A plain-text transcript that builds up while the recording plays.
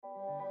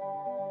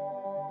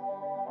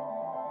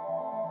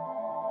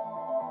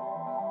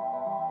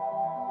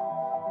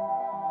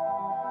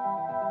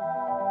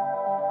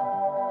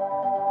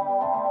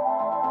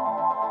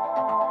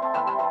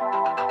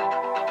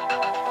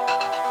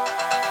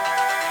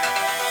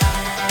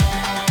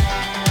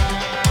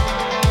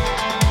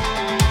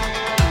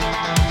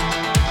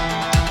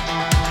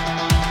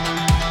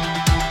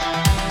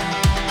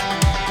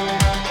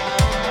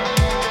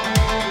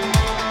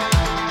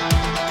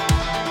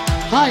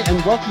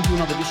and welcome to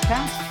another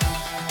Dishcast.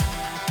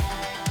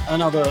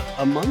 Another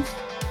a month,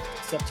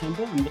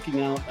 September. I'm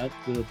looking out at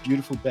the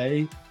beautiful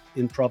bay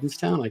in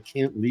Provincetown. I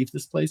can't leave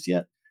this place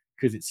yet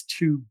because it's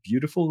too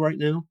beautiful right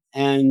now.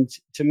 And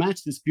to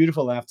match this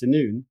beautiful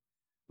afternoon,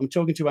 I'm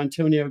talking to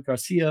Antonio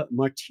García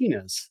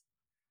Martínez,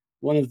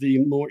 one of the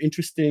more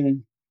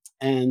interesting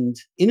and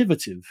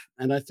innovative,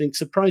 and I think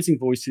surprising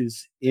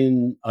voices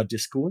in our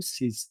discourse.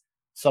 His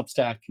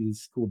Substack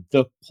is called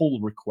The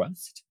Pull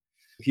Request.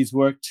 He's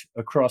worked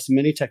across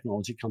many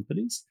technology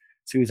companies,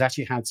 so he's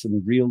actually had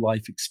some real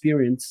life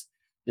experience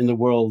in the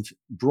world,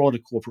 broader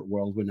corporate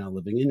world we're now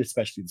living in,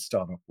 especially the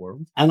startup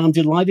world. And I'm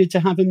delighted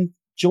to have him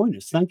join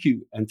us. Thank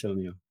you,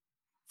 Antonio,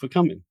 for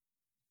coming.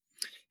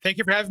 Thank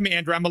you for having me,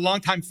 Andrew. I'm a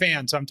longtime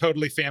fan, so I'm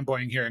totally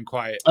fanboying here in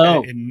quiet,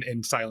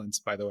 in silence,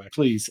 by the way.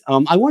 Please.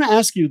 I want to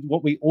ask you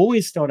what we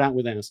always start out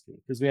with asking,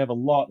 because we have a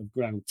lot of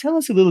ground. Tell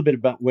us a little bit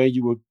about where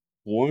you were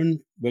born,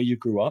 where you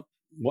grew up,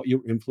 what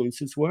your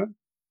influences were,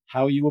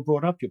 how you were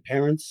brought up, your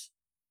parents,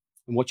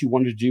 and what you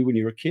wanted to do when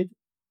you were a kid.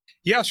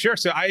 Yeah, sure.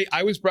 So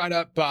I was brought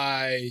up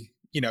by,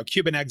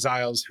 Cuban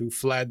exiles who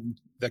fled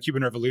the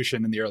Cuban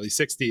Revolution in the early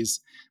 60s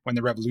when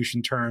the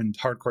revolution turned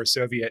hardcore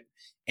Soviet.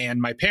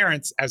 And my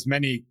parents, as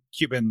many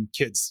Cuban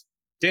kids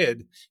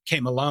did,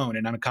 came alone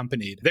and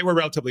unaccompanied. They were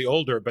relatively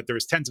older, but there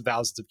was tens of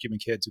thousands of Cuban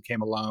kids who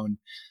came alone,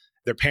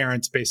 their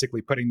parents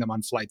basically putting them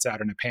on flights out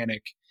in a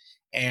panic.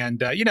 And,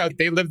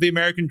 they lived the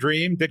American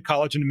dream, did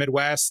college in the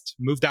Midwest,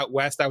 moved out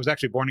west. I was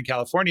actually born in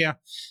California.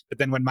 But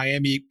then when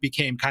Miami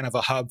became kind of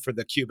a hub for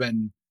the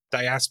Cuban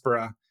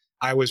diaspora,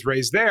 I was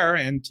raised there.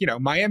 And,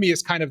 Miami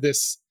is kind of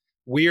this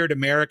weird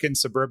American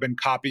suburban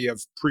copy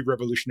of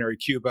pre-revolutionary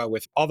Cuba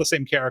with all the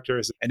same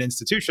characters and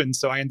institutions.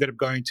 So I ended up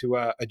going to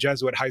a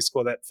Jesuit high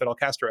school that Fidel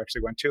Castro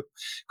actually went to,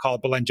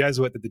 called Belen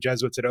Jesuit, that the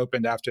Jesuits had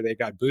opened after they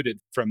got booted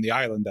from the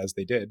island, as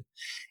they did.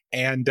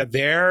 And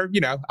there,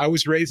 I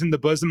was raised in the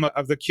bosom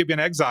of the Cuban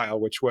exile,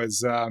 which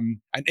was an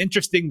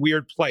interesting,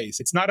 weird place.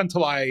 It's not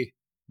until I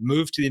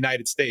moved to the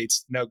United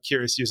States, no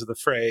curious use of the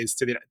phrase,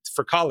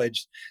 for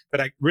college,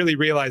 that I really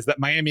realized that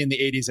Miami in the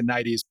 80s and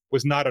 90s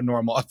was not a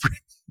normal upbringing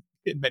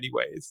in many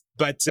ways.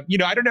 But,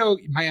 I don't know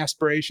my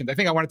aspirations. I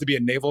think I wanted to be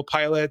a naval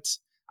pilot.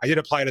 I did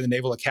apply to the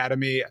Naval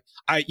Academy.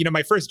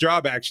 My first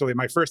job, actually,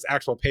 my first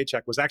actual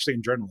paycheck was actually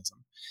in journalism.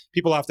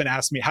 People often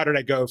ask me, how did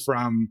I go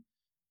from,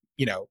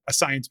 a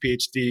science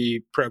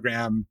PhD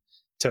program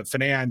to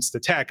finance to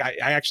tech? I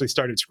actually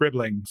started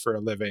scribbling for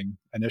a living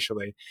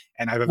initially.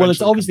 And I've eventually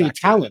it's obviously a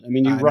talent. I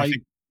mean,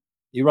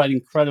 you write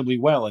incredibly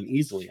well and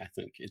easily, I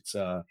think. It's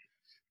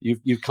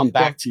You've come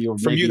back to your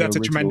from you. That's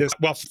original. A tremendous.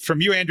 Well,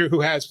 from you, Andrew,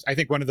 who has, I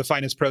think, one of the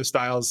finest prose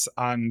styles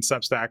on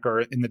Substack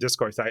or in the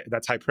discourse.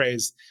 That's high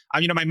praise.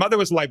 My mother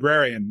was a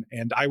librarian,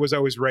 and I was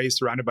always raised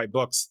surrounded by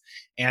books.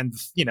 And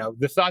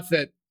the thought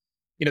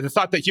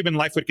that human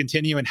life would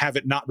continue and have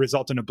it not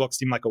result in a book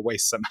seemed like a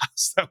waste somehow.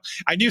 So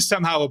I knew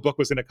somehow a book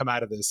was going to come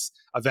out of this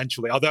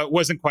eventually, although it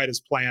wasn't quite as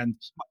planned.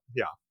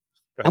 Yeah.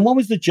 And what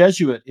was the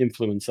Jesuit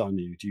influence on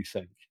you, do you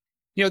think?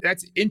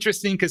 That's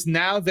interesting because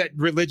now that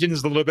religion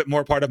is a little bit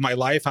more part of my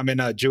life, I'm in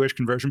a Jewish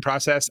conversion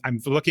process. I'm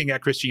looking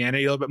at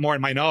Christianity a little bit more,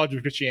 and my knowledge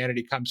of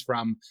Christianity comes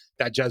from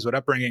that Jesuit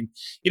upbringing.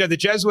 The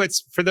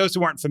Jesuits, for those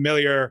who aren't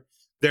familiar,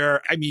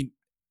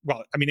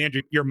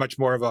 Andrew, you're much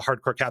more of a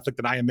hardcore Catholic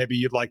than I am. Maybe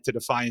you'd like to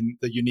define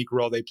the unique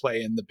role they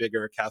play in the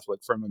bigger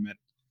Catholic firmament.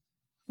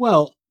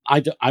 Well,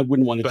 I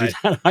wouldn't want to do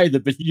that either,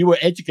 but you were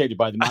educated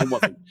by them. I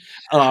wasn't.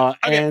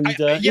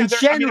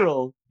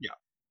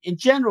 In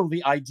general,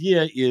 the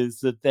idea is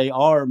that they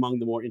are among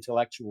the more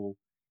intellectual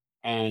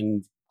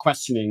and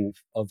questioning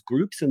of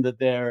groups, and that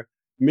their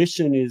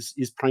mission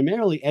is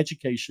primarily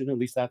education. At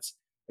least that's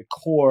the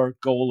core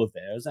goal of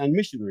theirs, and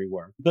missionary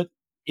work. But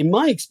in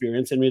my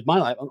experience and with my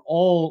life, and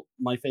all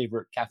my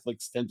favorite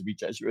Catholics tend to be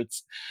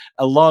Jesuits.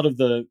 A lot of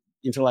the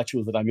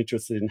intellectuals that I'm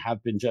interested in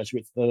have been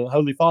Jesuits. The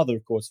Holy Father,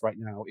 of course, right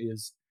now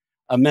is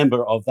a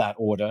member of that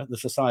order, the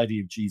Society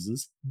of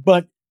Jesus.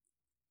 But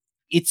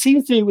it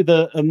seems to me with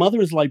a mother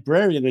as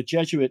librarian, a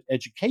Jesuit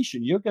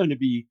education, you're going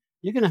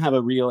to have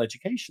a real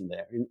education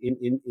there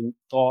in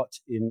thought,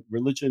 in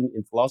religion,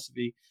 in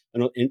philosophy.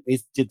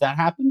 Did that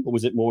happen, or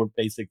was it more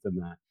basic than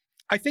that?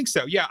 I think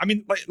so. Yeah. I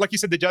mean, like you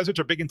said, the Jesuits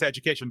are big into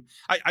education.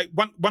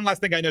 One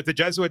last thing I know, the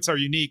Jesuits are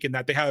unique in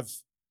that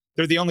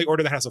they're the only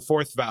order that has a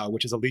fourth vow,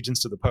 which is allegiance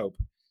to the Pope,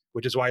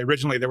 which is why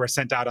originally they were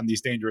sent out on these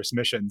dangerous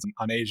missions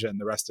on Asia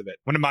and the rest of it.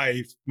 When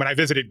I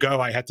visited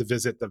Go, I had to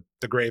visit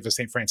the grave of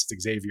St. Francis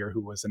Xavier, who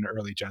was an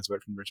early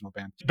Jesuit from the original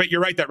band. But you're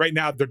right that right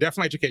now they're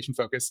definitely education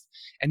focused.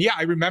 And yeah,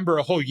 I remember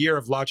a whole year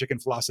of logic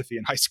and philosophy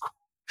in high school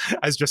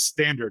as just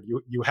standard.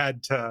 You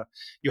had to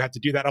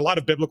do that. A lot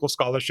of biblical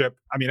scholarship.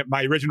 I mean,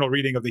 my original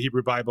reading of the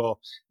Hebrew Bible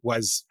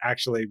was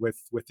actually with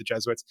the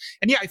Jesuits.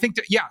 And yeah, I think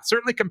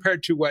certainly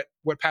compared to what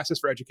passes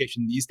for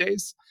education these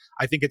days,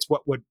 I think it's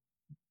what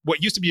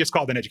used to be just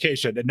called an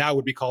education and now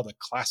would be called a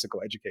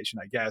classical education,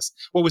 I guess.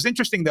 What was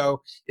interesting,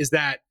 though, is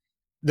that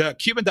the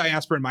Cuban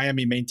diaspora in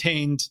Miami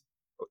maintained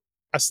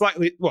a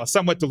slightly, well,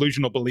 somewhat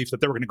delusional belief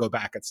that they were going to go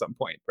back at some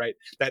point, right?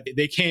 That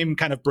they came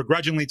kind of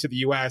begrudgingly to the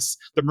US,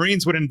 the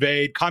Marines would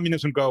invade,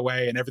 communism would go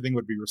away, and everything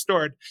would be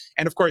restored.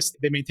 And of course,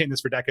 they maintained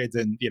this for decades.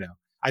 And,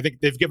 I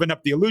think they've given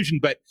up the illusion,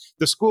 but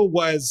the school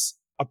was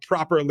a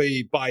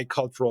properly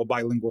bicultural,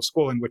 bilingual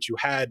school in which you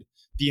had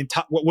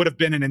what would have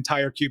been an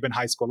entire Cuban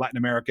high school, Latin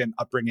American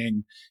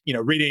upbringing,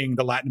 reading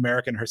the Latin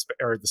American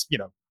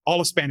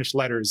all of Spanish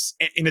letters,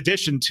 in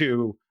addition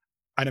to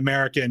an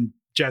American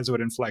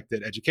Jesuit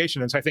inflected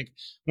education. And so I think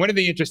one of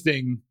the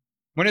interesting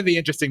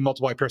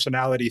multiple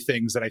personality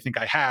things that I think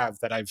I have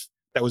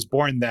that was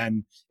born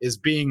then is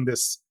being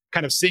this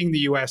kind of seeing the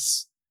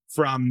US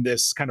from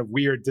this kind of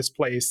weird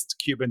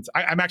displaced Cubans.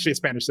 I'm actually a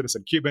Spanish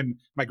citizen. Cuban,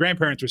 my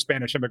grandparents were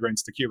Spanish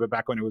immigrants to Cuba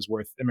back when it was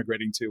worth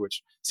immigrating to,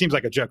 which seems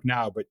like a joke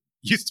now, but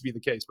used to be the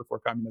case before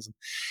communism.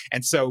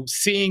 And so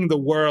seeing the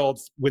world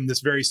with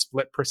this very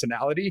split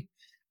personality,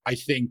 I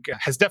think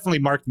has definitely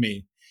marked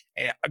me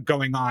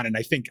going on. And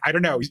I think, I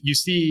don't know, you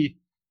see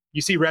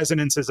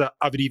resonances of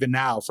it even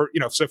now.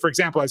 So for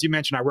example, as you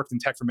mentioned, I worked in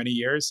tech for many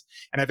years,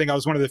 and I think I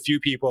was one of the few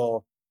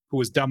people who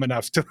was dumb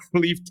enough to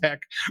leave tech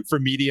for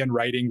media and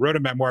writing, wrote a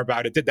memoir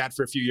about it, did that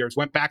for a few years,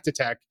 went back to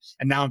tech,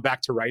 and now I'm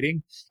back to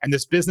writing. And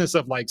this business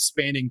of like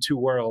spanning two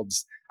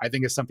worlds, I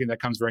think is something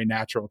that comes very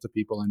natural to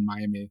people in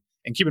Miami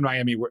and Cuban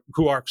Miami,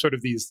 who are sort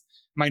of these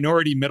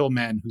minority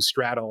middlemen who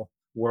straddle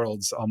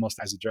worlds almost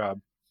as a job.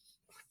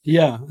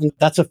 Yeah, and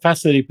that's a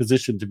fascinating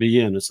position to be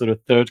in, a sort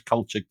of third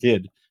culture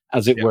kid,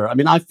 as it were. I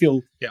mean, I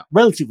feel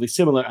relatively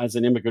similar as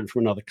an immigrant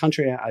from another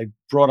country. I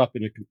brought up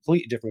in a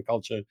completely different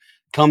culture,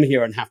 come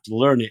here and have to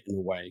learn it in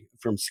a way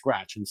from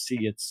scratch and see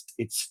its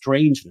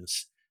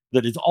strangeness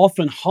that is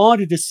often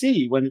harder to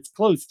see when it's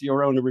close to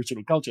your own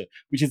original culture,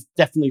 which is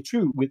definitely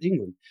true with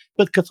England.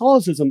 But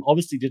Catholicism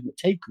obviously didn't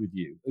take with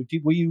you.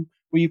 Were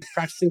you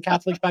practicing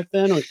Catholic back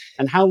then,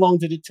 and how long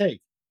did it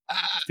take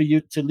for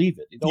you to leave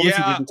it? It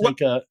obviously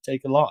didn't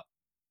take a lot.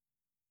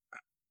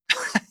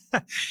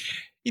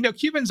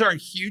 Cubans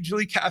aren't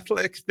hugely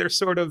Catholic. They're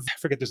sort of, I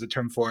forget there's a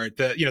term for it,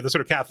 the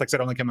sort of Catholics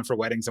that only come in for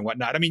weddings and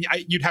whatnot. I mean,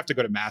 you'd have to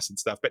go to mass and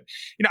stuff, but,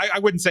 I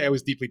wouldn't say I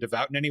was deeply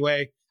devout in any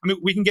way. I mean,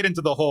 we can get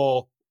into the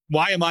whole,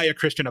 why am I a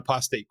Christian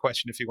apostate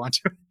question if you want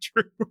to.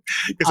 True.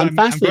 Because I'm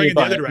going in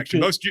the other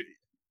direction.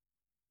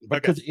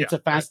 Because it's a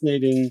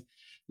fascinating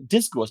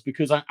discourse,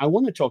 because I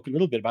want to talk a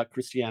little bit about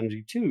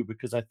Christianity too,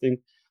 because I think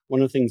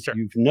one of the things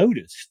you've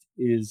noticed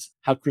is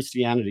how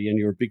Christianity, and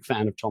you're a big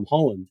fan of Tom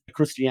Holland,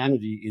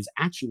 Christianity is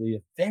actually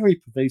a very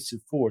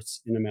pervasive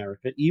force in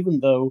America,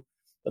 even though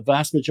the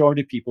vast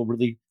majority of people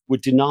really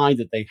would deny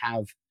that they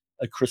have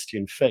a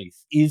Christian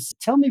faith.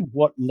 Tell me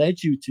what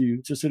led you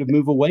to sort of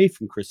move away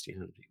from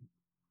Christianity?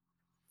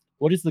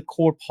 What is the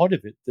core part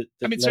of it that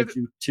led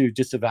you to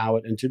disavow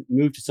it and to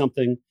move to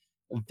something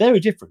very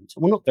different?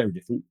 Well, not very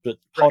different, but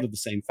part of the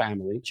same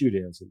family,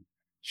 Judaism.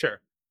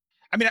 Sure.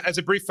 I mean, as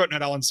a brief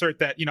footnote, I'll insert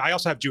that, I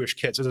also have Jewish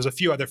kids. So there's a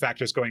few other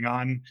factors going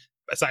on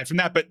aside from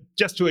that. But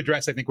just to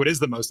address, I think, what is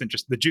the most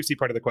interesting, the juicy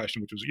part of the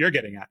question, which was what you're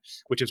getting at,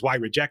 which is why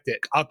reject it.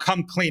 I'll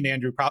come clean,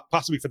 Andrew,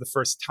 possibly for the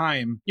first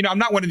time. I'm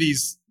not one of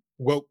these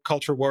woke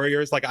culture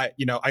warriors. Like I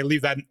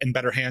leave that in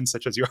better hands,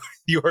 such as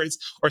yours,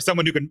 or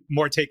someone who can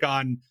more take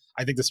on,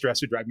 I think the stress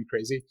would drive me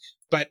crazy.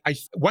 But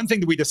one thing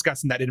that we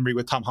discussed in that interview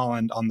with Tom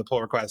Holland on the pull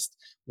request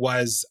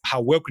was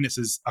how wokeness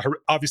is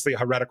obviously a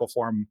heretical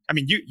form. I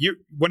mean, you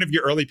one of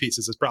your early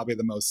pieces is probably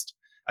the most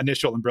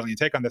initial and brilliant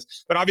take on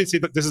this. But obviously,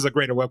 this is a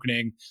great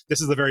awakening. This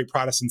is a very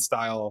Protestant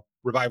style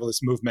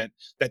revivalist movement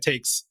that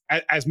takes,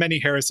 as many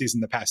heresies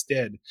in the past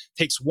did,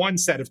 takes one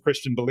set of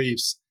Christian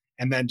beliefs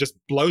and then just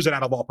blows it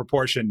out of all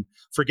proportion,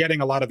 forgetting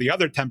a lot of the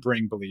other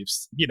tempering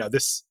beliefs.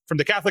 This, from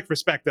the Catholic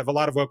perspective, a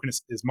lot of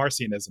wokeness is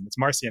Marcionism. It's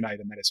Marcionite,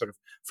 and that it sort of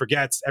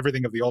forgets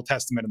everything of the Old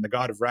Testament and the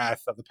God of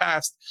wrath of the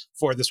past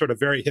for the sort of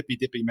very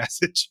hippy-dippy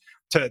message,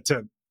 to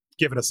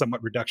give it a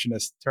somewhat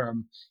reductionist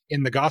term,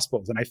 in the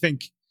Gospels. And I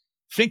think,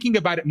 thinking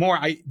about it more,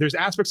 there's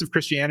aspects of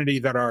Christianity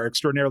that are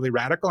extraordinarily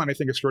radical and I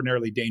think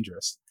extraordinarily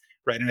dangerous,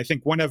 right? And I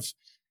think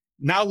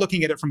now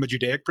looking at it from a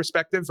Judaic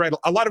perspective, right?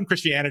 A lot of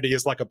Christianity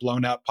is like a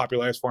blown up,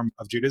 popularized form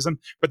of Judaism,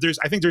 but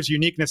I think there's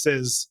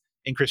uniquenesses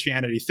in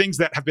Christianity, things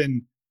that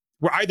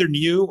were either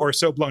new or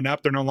so blown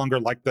up, they're no longer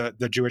like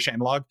the Jewish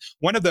analog.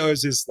 One of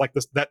those is like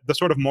the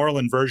sort of moral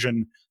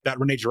inversion that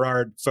Rene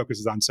Girard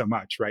focuses on so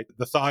much, right?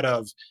 The thought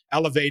of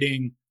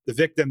elevating the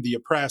victim, the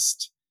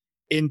oppressed,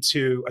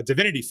 into a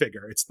divinity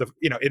figure.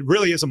 It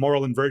really is a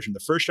moral inversion. The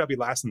first shall be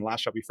last and the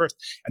last shall be first.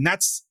 And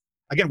that's,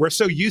 again, we're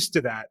so used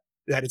to that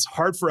it's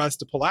hard for us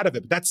to pull out of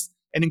it. But that's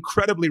an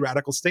incredibly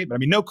radical statement. I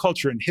mean, no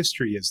culture in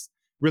history has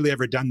really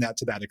ever done that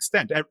to that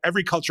extent.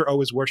 Every culture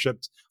always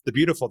worshipped the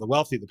beautiful, the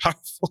wealthy, the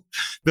powerful.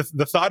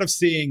 The thought of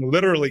seeing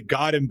literally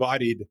God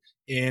embodied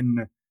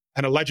in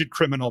an alleged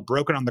criminal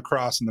broken on the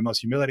cross in the most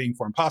humiliating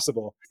form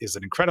possible is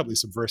an incredibly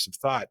subversive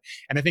thought.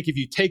 And I think if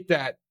you take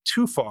that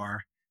too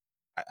far,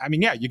 I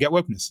mean, you get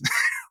wokeness,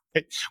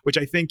 which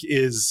I think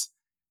is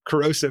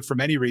corrosive for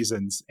many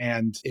reasons.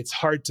 And it's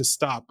hard to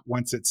stop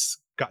once it's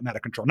gotten out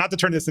of control. Not to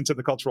turn this into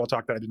the cultural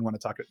talk that I didn't want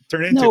to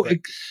turn into, No,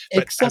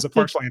 but as a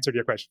partial answer to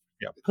your question.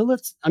 Yeah. Well,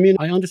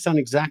 I understand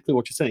exactly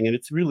what you're saying. And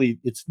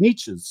it's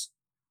Nietzsche's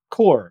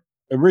core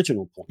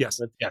original point. Yes.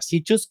 That Yes. he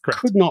just Correct.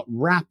 could not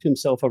wrap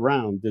himself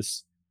around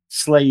this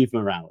slave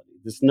morality,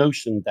 this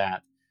notion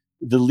that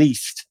the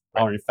least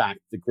are in fact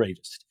the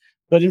greatest.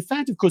 But in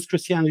fact, of course,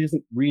 Christianity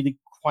doesn't really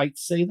quite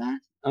say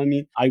that. I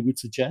mean, I would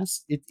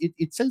suggest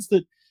it says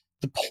that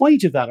the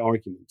point of that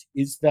argument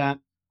is that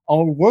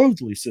our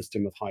worldly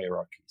system of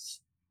hierarchies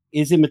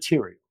is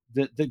immaterial,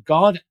 that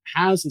God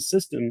has a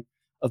system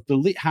of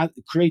belief,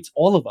 creates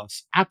all of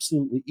us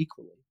absolutely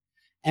equally,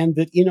 and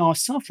that in our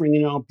suffering,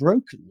 in our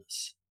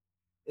brokenness,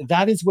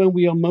 that is when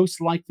we are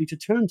most likely to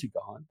turn to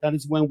God. That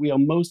is when we are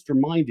most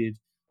reminded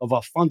of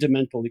our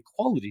fundamental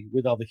equality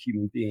with other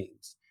human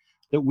beings,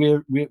 that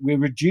we're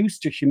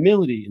reduced to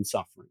humility in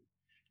suffering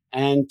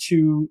and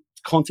to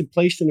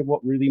contemplation of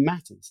what really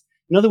matters.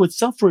 In other words,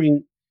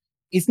 suffering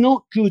is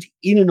not good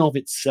in and of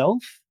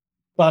itself,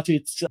 but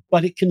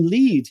it can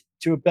lead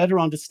to a better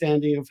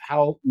understanding of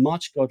how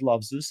much God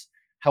loves us,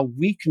 how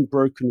weak and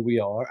broken we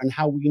are, and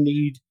how we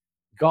need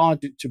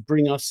God to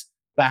bring us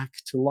back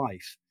to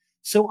life.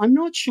 So I'm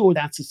not sure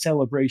that's a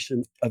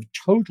celebration of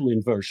total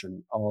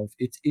inversion of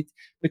it,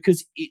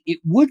 because it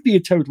would be a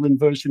total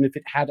inversion if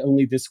it had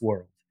only this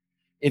world,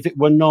 if it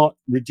were not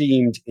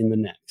redeemed in the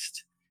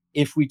next,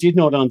 if we did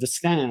not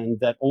understand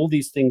that all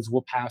these things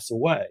will pass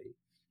away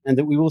and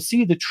that we will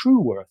see the true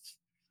worth.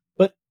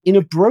 But in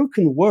a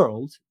broken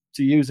world,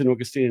 to use an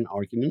Augustinian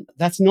argument,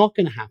 that's not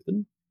going to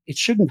happen. It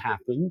shouldn't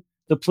happen.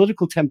 The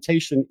political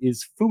temptation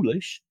is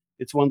foolish.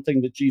 It's one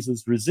thing that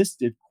Jesus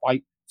resisted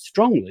quite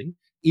strongly,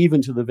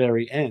 even to the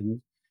very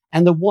end.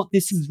 And what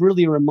this is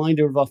really a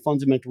reminder of our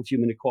fundamental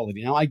human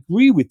equality. Now, I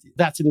agree with you.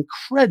 That's an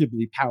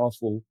incredibly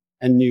powerful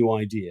and new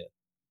idea.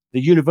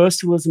 The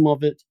universalism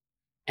of it,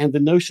 and the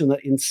notion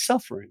that in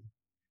suffering,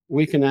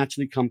 we can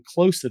actually come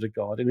closer to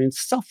God. And in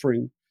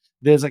suffering,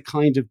 there's a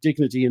kind of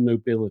dignity and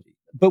nobility.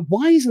 But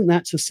why isn't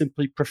that just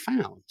simply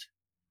profound?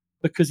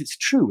 Because it's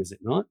true, is it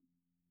not?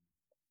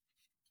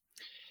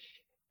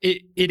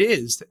 It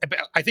is.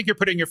 I think you're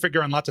putting your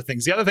finger on lots of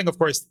things. The other thing, of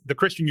course, the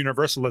Christian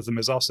universalism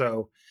is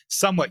also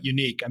somewhat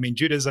unique. I mean,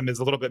 Judaism is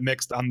a little bit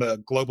mixed on the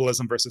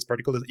globalism versus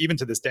particularism, even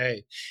to this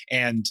day.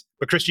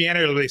 But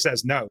Christianity really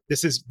says, no,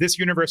 this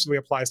universally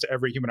applies to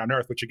every human on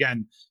earth, which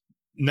again,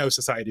 no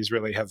societies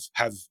really have.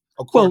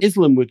 Well,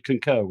 Islam would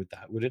concur with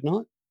that, would it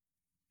not?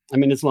 I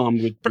mean,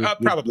 Islam would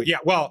probably, yeah.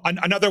 Well,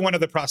 another one of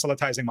the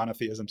proselytizing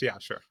monotheisms. Yeah,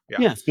 sure. Yeah.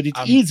 Yes, but it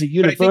is a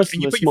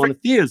universalist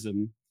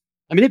monotheism.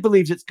 I mean, it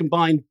believes it's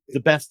combined the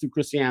best of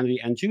Christianity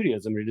and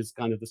Judaism. It is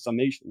kind of the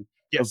summation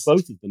of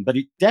both of them, but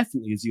it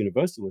definitely is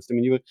universalist. I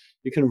mean,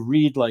 you can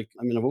read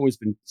I've always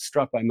been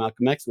struck by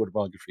Malcolm X's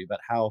autobiography about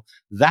how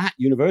that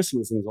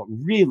universalism is what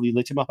really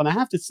lit him up. And I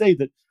have to say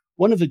that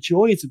one of the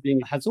joys of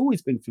has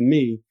always been for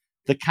me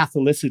the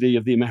Catholicity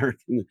of the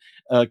American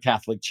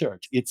Catholic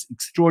Church. Its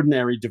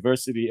extraordinary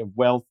diversity of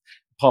wealth,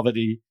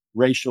 poverty,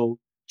 racial,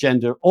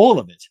 gender, all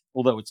of it,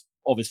 although it's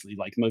obviously,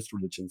 like most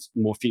religions,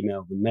 more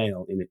female than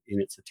male in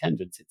its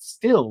attendance. It's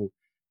still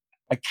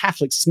a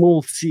Catholic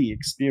small c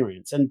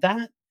experience. And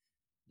that,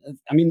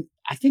 I mean,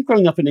 I think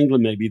growing up in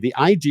England, maybe the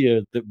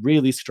idea that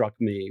really struck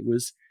me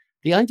was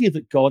the idea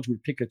that God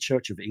would pick a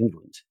Church of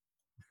England.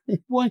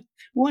 Why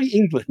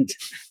England?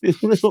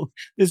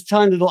 This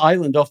tiny little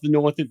island off the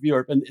north of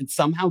Europe, and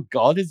somehow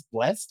God has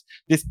blessed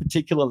this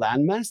particular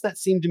landmass? That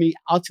seemed to me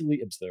utterly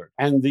absurd.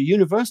 And the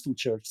universal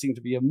church seemed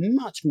to be a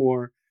much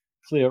more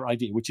clear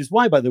idea, which is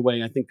why, by the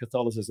way, I think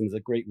Catholicism is a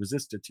great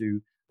resistor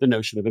to the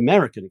notion of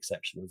American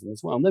exceptionalism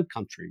as well. No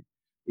country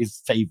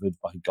is favored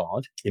by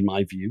God, in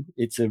my view.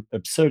 It's an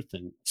absurd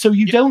thing. So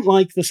you don't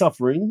like the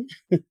suffering,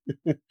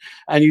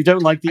 and you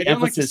don't like the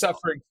emphasis. Like the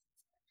suffering.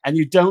 And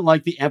you don't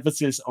like the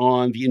emphasis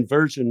on the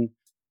inversion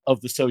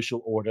of the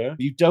social order.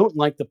 You don't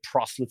like the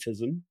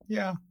proselytism.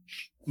 Yeah.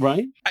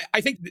 Right? I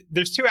think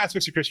there's two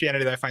aspects of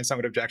Christianity that I find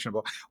somewhat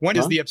objectionable. One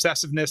is the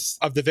obsessiveness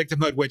of the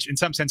victimhood, which in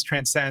some sense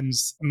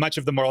transcends much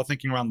of the moral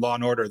thinking around law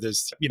and order.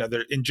 There's,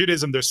 in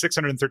Judaism, there's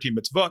 613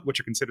 mitzvot, which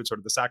are considered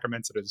sort of the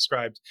sacraments that are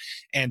described.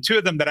 And two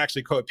of them that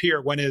actually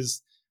co-appear. One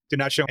is do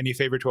not show any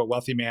favor to a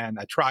wealthy man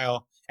at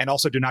trial, and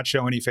also do not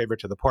show any favor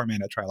to the poor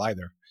man at trial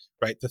either.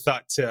 Right? The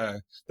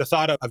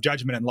thought of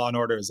judgment and law and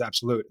order is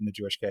absolute in the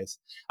Jewish case.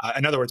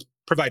 In other words,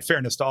 provide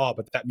fairness to all,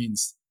 but that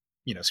means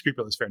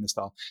scrupulous fairness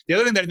to all. The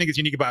other thing that I think is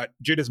unique about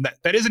Judaism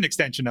that is an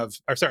extension of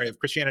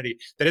Christianity,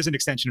 that is an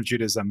extension of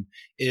Judaism,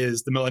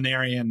 is the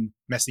millenarian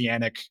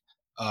messianic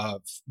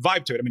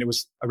vibe to it. I mean, it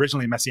was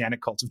originally a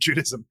messianic cult of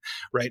Judaism,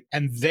 right?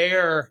 And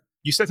there,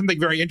 you said something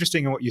very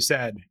interesting in what you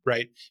said,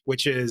 right?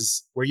 Which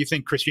is where you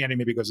think Christianity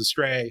maybe goes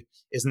astray,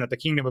 isn't that the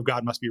kingdom of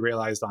God must be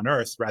realized on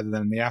earth rather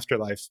than in the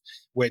afterlife,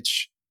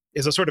 which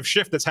is a sort of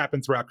shift that's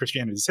happened throughout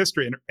Christianity's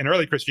history. In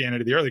early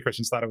Christianity, the early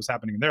Christians thought it was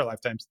happening in their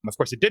lifetimes. Of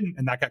course, it didn't,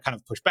 and that got kind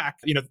of pushed back.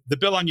 The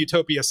bill on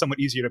utopia is somewhat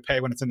easier to pay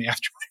when it's in the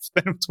afterlife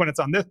than when it's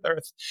on this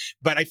earth.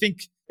 But I think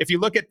if you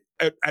look at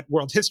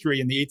world history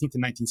in the 18th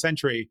and 19th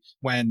century,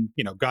 when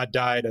God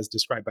died, as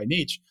described by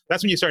Nietzsche,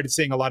 that's when you started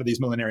seeing a lot of these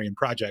millenarian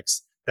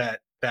projects that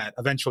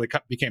eventually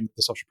became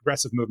the social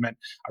progressive movement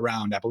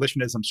around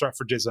abolitionism,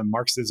 suffragism,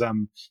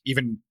 Marxism,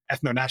 even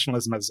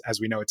ethno-nationalism as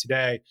we know it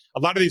today. A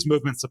lot of these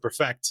movements to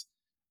perfect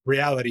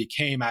reality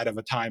came out of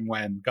a time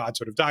when God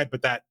sort of died,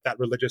 but that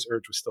religious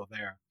urge was still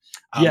there.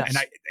 Yes.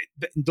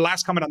 And the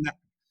last comment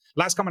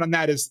on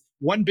that is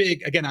one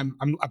big, again,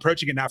 I'm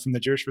approaching it now from the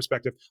Jewish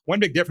perspective. One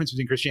big difference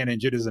between Christianity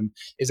and Judaism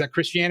is that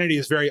Christianity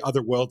is very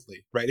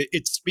otherworldly, right?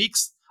 It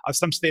speaks of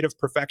some state of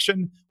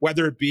perfection,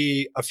 whether it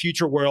be a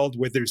future world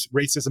where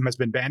racism has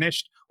been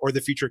banished, or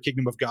the future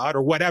kingdom of God,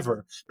 or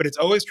whatever. But it's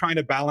always trying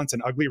to balance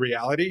an ugly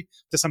reality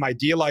to some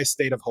idealized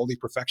state of holy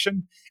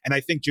perfection. And I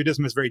think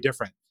Judaism is very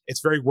different. It's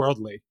very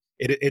worldly.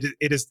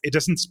 It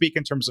doesn't speak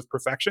in terms of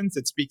perfections.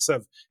 It speaks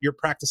of your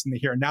practice in the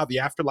here and now. The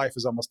afterlife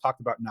is almost talked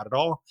about not at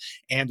all.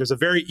 And there's a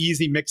very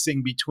easy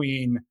mixing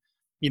between,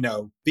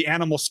 the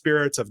animal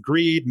spirits of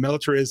greed,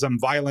 militarism,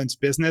 violence,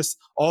 business.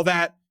 All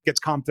that gets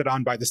commented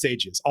on by the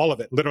sages. All of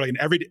it, literally,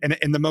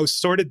 in the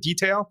most sordid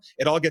detail.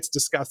 It all gets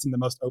discussed in the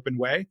most open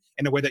way,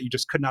 in a way that you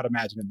just could not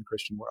imagine in the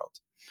Christian world.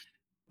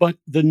 But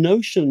the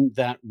notion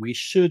that we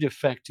should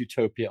effect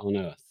utopia on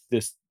earth,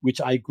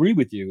 which I agree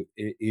with you,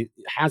 it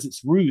has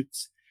its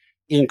roots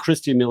in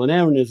Christian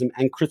millenarianism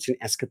and Christian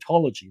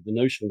eschatology, the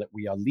notion that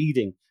we are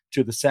leading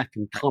to the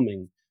second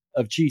coming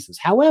of Jesus.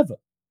 However,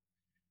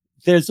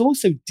 there's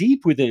also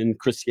deep within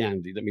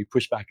Christianity, let me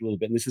push back a little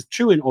bit, and this is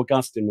true in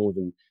Augustine more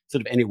than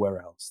sort of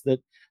anywhere else, that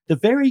the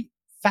very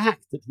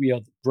fact that we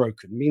are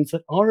broken means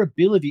that our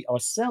ability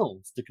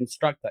ourselves to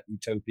construct that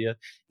utopia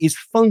is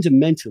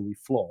fundamentally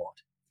flawed.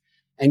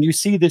 And you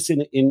see this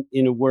in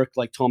a work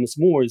like Thomas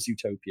More's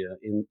Utopia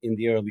in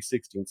the early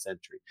 16th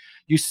century.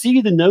 You see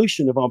the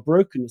notion of our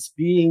brokenness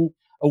being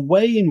a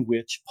way in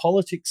which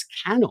politics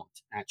cannot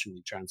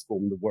actually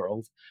transform the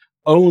world.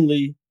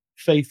 Only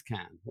faith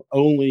can,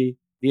 only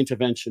the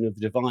intervention of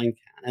the divine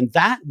can. And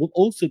that will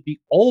also be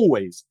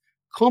always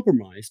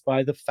compromised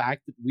by the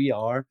fact that we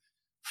are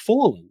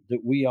fallen,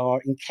 that we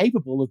are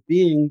incapable of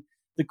being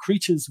the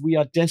creatures we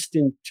are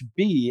destined to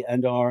be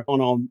and are on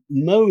our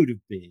mode of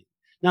being.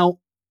 Now,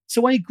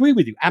 so I agree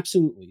with you,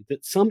 absolutely,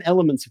 that some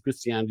elements of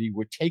Christianity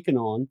were taken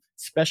on,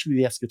 especially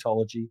the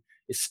eschatology,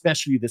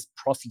 especially this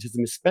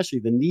proselytism, especially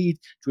the need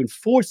to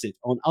enforce it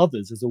on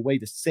others as a way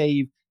to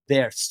save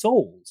their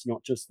souls,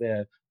 not just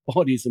their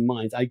bodies and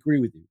minds. I agree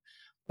with you.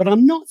 But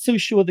I'm not so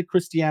sure that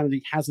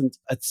Christianity hasn't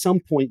at some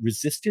point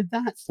resisted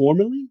that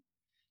formally,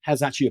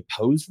 has actually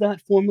opposed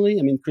that formally.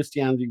 I mean,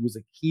 Christianity was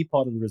a key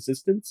part of the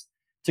resistance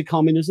to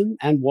communism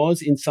and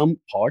was in some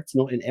parts,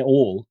 not in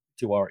all,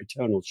 to our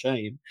eternal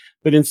shame,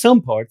 but in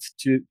some parts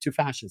to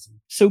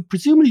fascism. So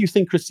presumably you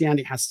think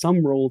Christianity has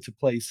some role to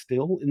play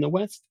still in the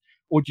West,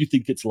 or do you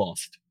think it's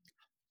lost?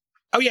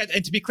 Oh, yeah.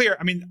 And to be clear,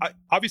 I mean,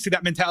 obviously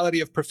that mentality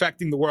of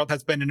perfecting the world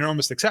has been an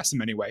enormous success in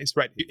many ways,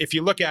 right? If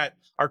you look at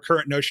our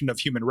current notion of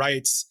human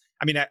rights,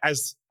 I mean,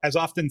 as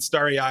often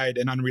starry-eyed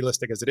and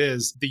unrealistic as it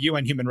is, the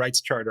UN Human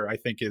Rights Charter, I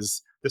think,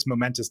 is this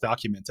momentous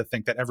document to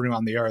think that everyone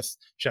on the earth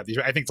should have these.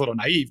 I think it's a little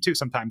naive too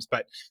sometimes,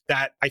 but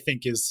that I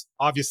think is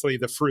obviously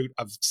the fruit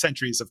of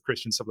centuries of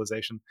Christian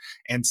civilization.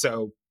 And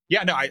so,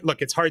 yeah, no,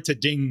 look, it's hard to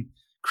ding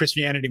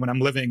Christianity when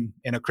I'm living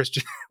in a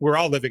Christian, we're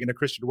all living in a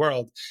Christian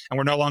world, and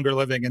we're no longer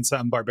living in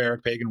some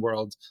barbaric pagan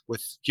world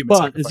with human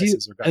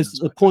sacrifices. As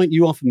the point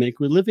you often make,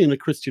 we're living in a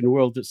Christian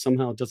world that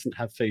somehow doesn't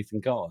have faith in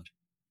God,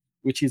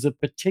 which is a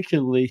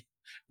particularly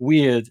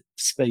weird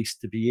space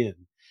to be in.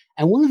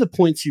 And one of the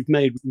points you've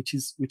made,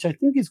 which I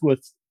think is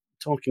worth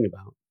talking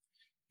about,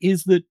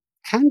 is that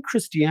can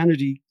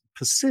Christianity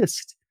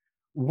persist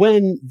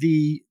when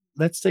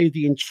let's say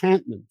the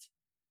enchantment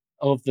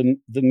of the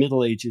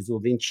Middle Ages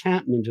or the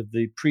enchantment of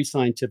the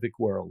pre-scientific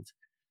world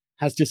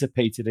has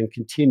dissipated and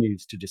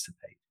continues to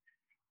dissipate?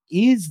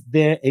 Is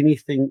there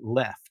anything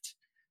left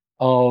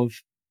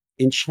of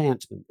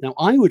enchantment? Now,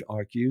 I would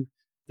argue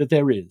that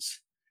there is,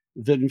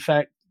 that in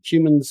fact,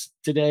 humans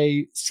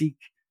today seek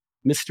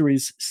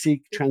mysteries,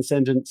 seek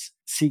transcendence,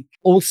 seek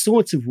all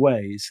sorts of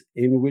ways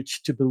in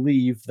which to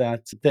believe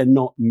that they're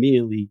not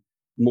merely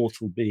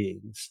mortal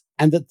beings.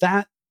 And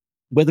that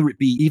whether it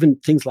be even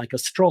things like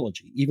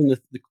astrology, even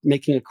the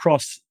making a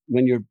cross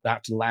when you're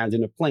about to land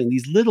in a plane,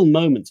 these little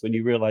moments when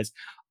you realize,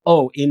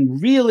 oh, in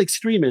real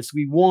extremists,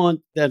 we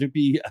want there to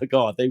be a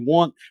God.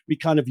 We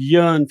kind of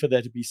yearn for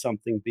there to be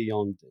something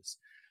beyond this.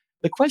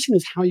 The question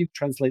is how you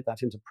translate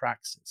that into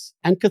praxis.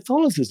 And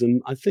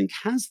Catholicism, I think,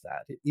 has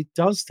that. It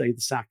does say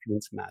the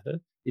sacraments matter.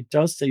 It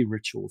does say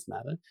rituals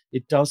matter.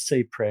 It does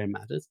say prayer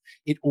matters.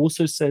 It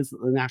also says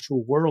that the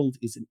natural world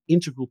is an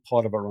integral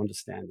part of our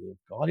understanding of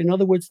God. In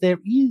other words, there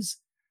is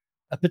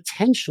a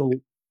potential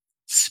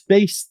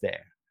space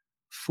there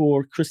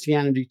for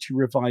Christianity to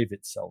revive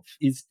itself.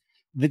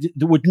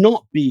 there would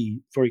not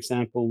be, for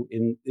example,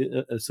 in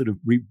a sort of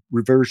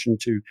reversion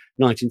to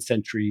 19th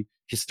century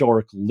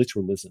historical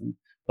literalism,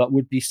 but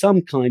would be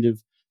some kind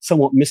of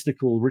somewhat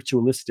mystical,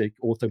 ritualistic,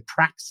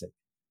 orthopraxic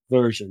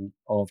version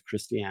of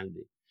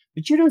Christianity.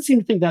 But you don't seem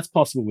to think that's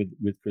possible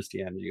with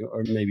Christianity,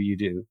 or maybe you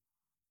do.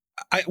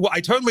 I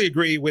totally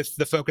agree with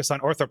the focus on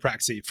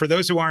orthopraxy. For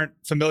those who aren't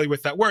familiar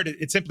with that word,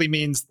 it simply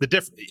means the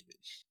different.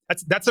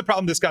 That's the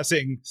problem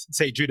discussing,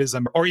 say,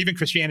 Judaism or even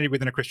Christianity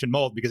within a Christian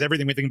mold, because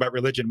everything we think about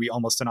religion, we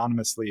almost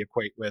synonymously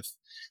equate with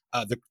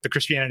the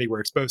Christianity we're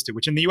exposed to,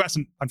 which in the U.S.,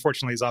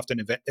 unfortunately, is often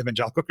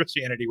evangelical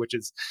Christianity, which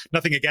is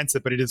nothing against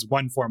it, but it is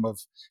one form of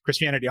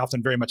Christianity,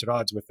 often very much at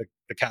odds with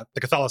the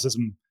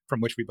Catholicism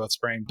from which we both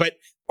sprang. But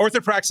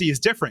orthopraxy is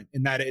different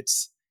in that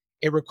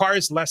it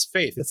requires less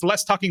faith. It's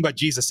less talking about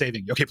Jesus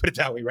saving you. Okay, put it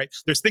that way, right?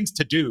 There's things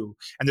to do,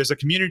 and there's a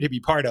community to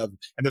be part of,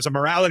 and there's a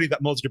morality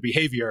that molds your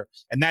behavior,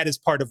 and that is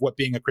part of what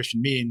being a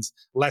Christian means,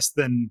 less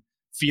than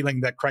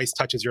feeling that Christ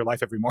touches your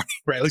life every morning,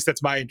 right? At least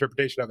that's my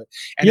interpretation of it.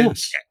 And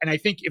yes. And I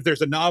think if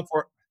there's a knob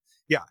for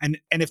and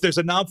if there's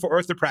a knob for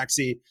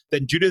orthopraxy,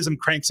 then Judaism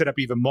cranks it up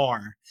even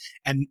more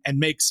and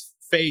makes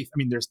faith. I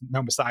mean, there's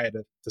no Messiah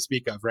to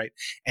speak of, right?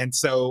 And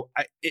so,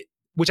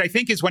 which I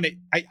think is when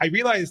I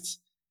realized.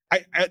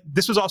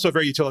 This was also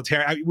very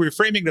utilitarian. We were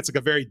framing that's like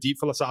a very deep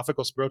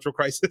philosophical, spiritual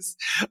crisis,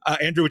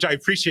 Andrew, which I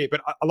appreciate. But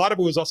a lot of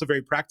it was also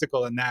very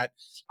practical in that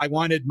I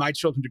wanted my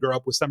children to grow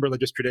up with some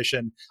religious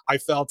tradition. I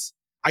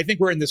think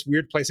we're in this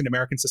weird place in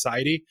American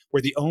society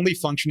where the only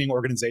functioning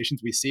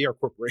organizations we see are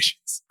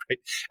corporations, right?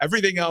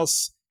 Everything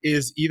else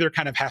is either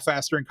kind of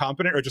half-assed or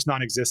incompetent or just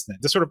non-existent.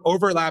 The sort of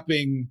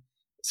overlapping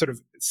sort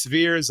of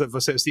spheres of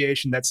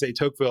association that, say,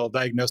 Tocqueville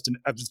diagnosed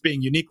as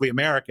being uniquely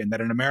American,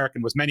 that an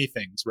American was many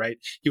things, right?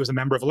 He was a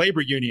member of a labor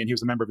union. He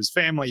was a member of his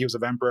family. He was a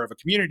member of a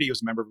community. He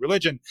was a member of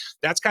religion.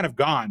 That's kind of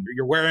gone.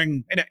 You're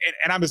wearing, and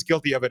I'm as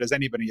guilty of it as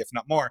anybody, if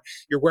not more,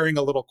 you're wearing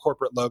a little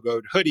corporate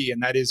logoed hoodie,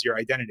 and that is your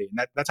identity.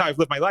 And that's how I've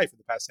lived my life for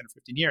the past 10 or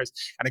 15 years.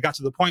 And I got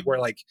to the point where,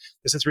 like,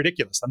 this is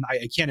ridiculous.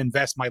 I can't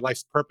invest my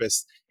life's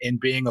purpose in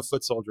being a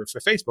foot soldier for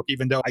Facebook,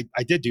 even though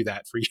I did do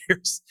that for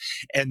years.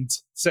 And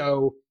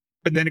so,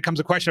 but then it comes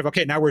a question of,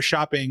 okay, now we're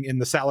shopping in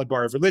the salad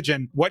bar of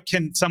religion. What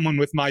can someone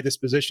with my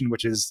disposition,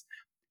 which is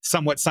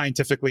somewhat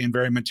scientifically and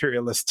very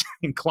materialist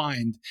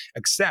inclined,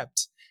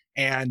 accept?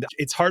 And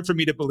it's hard for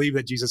me to believe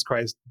that Jesus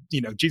Christ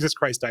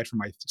died for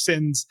my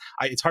sins.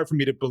 It's hard for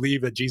me to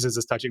believe that Jesus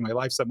is touching my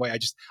life some way.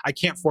 I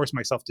can't force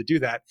myself to do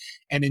that.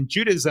 And in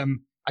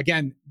Judaism,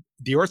 again,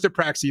 the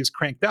orthopraxy is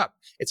cranked up.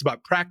 It's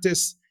about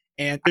practice.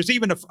 And there's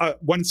even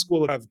one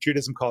school of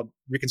Judaism called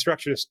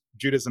Reconstructionist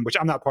Judaism, which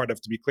I'm not part of,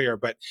 to be clear,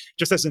 but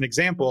just as an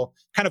example,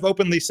 kind of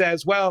openly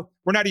says, well,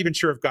 we're not even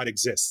sure if God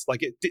exists.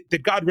 Like,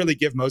 did God really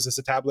give Moses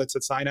the tablets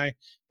at Sinai?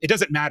 It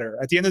doesn't matter.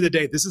 At the end of the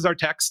day, this is our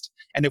text.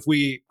 And if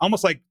we,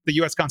 almost like the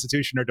US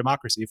Constitution or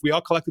democracy, if we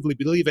all collectively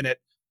believe in it,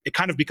 it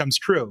kind of becomes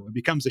true. It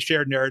becomes a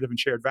shared narrative and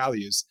shared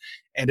values.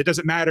 And it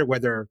doesn't matter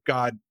whether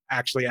God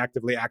actually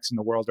actively acts in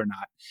the world or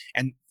not.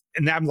 And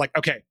I'm like,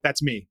 okay,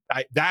 that's me.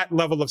 That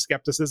level of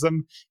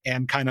skepticism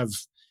and kind of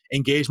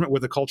engagement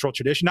with the cultural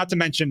tradition, not to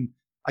mention,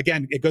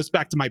 again, it goes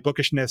back to my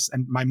bookishness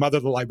and my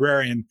mother, the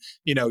librarian.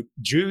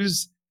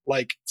 Jews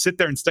like sit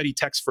there and study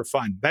text for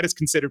fun. That is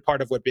considered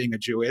part of what being a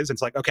Jew is. And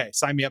it's like, okay,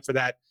 sign me up for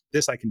that.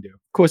 This I can do.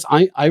 Of course,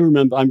 I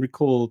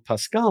recall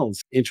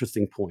Pascal's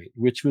interesting point,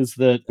 which was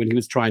that when he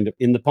was trying to,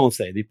 in the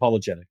Pensée, the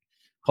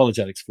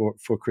apologetics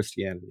for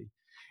Christianity,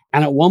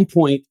 and at one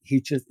point,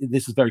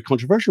 this is a very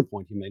controversial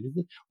point he made,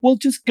 well,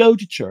 just go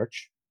to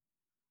church,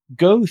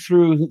 go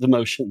through the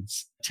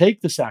motions,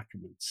 take the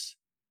sacraments,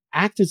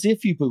 act as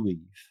if you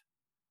believe,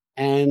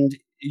 and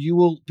you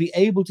will be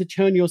able to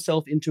turn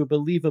yourself into a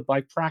believer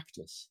by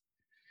practice.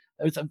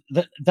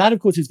 That, of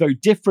course, is very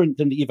different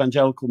than the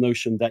evangelical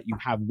notion that you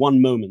have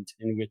one moment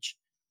in which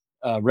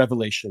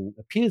revelation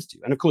appears to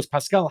you. And of course,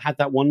 Pascal had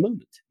that one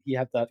moment. He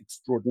had that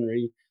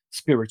extraordinary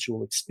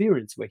spiritual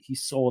experience where he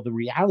saw the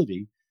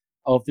reality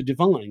of the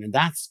divine.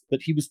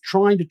 But he was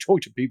trying to talk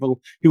to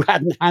people who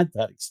hadn't had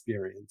that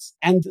experience.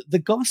 And the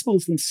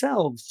Gospels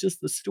themselves,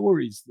 just the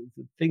stories,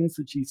 the things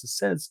that Jesus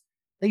says,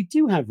 they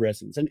do have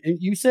resonance. And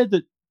you said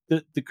that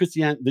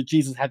that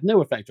Jesus had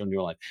no effect on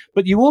your life,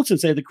 but you also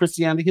say that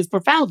Christianity has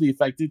profoundly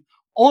affected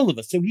all of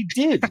us. So he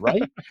did,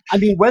 right? I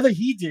mean, whether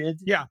he did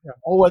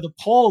or whether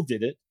Paul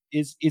did it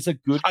is a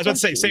good question. I was about to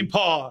say, St.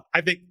 Paul, I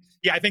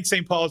think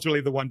St. Paul is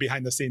really the one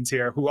behind the scenes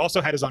here, who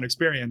also had his own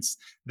experience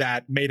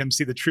that made him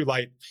see the true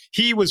light.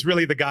 He was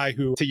really the guy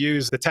who, to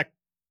use the tech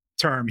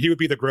term, he would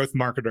be the growth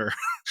marketer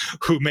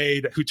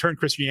who turned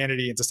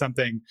Christianity into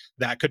something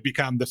that could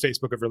become the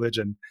Facebook of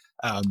religion.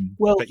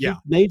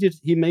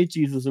 He made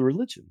Jesus a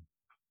religion,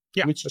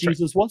 which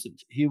Jesus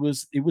wasn't. It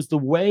was the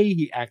way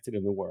he acted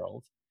in the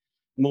world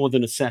more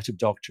than a set of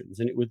doctrines.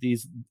 And it were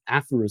these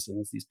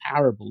aphorisms, these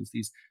parables,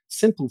 these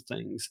simple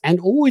things,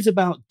 and always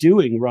about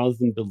doing rather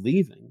than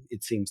believing,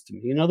 it seems to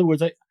me. In other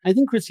words, I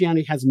think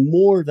Christianity has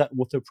more of that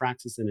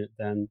orthopraxis in it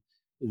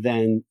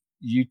than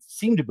you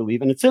seem to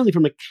believe. And it's certainly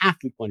from a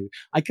Catholic point of view.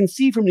 I can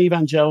see from an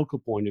evangelical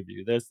point of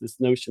view, there's this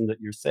notion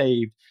that you're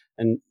saved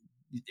and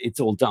it's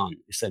all done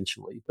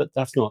essentially. But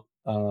that's not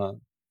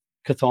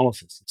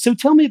Catholicism. So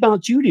tell me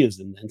about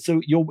Judaism then. So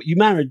you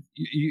married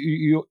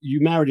you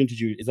married into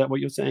Judaism. Is that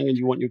what you're saying? And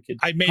you want your kids?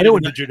 I made I it don't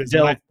want into to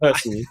Judaism. delve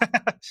personally.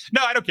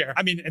 No, I don't care.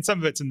 I mean, and some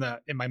of it's in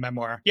my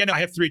memoir. Yeah, no,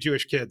 I have 3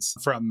 Jewish kids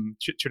from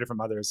two different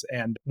mothers,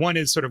 and one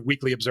is sort of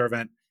weekly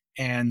observant,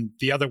 and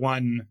the other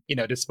one,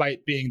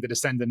 despite being the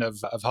descendant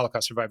of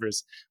Holocaust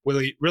survivors,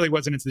 really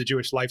wasn't into the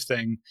Jewish life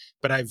thing.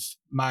 But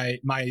my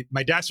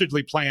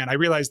dastardly plan. I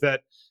realized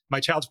that my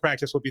child's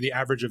practice will be the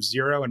average of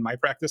 0 in my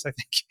practice, I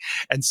think,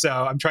 and so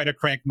I'm trying to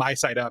crank my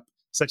side up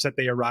such that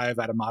they arrive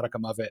at a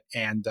modicum of it.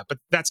 And but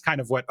that's kind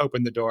of what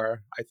opened the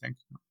door, I think.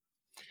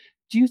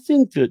 Do you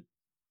think that,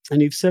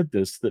 and you've said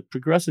this, that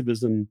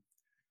progressivism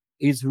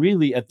is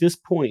really at this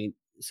point,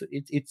 so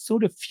it's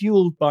sort of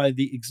fueled by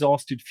the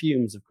exhausted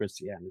fumes of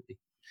Christianity.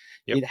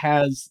 Yep. It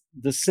has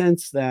the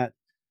sense that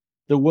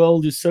the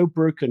world is so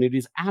broken, it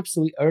is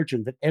absolutely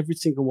urgent that every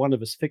single one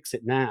of us fix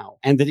it now,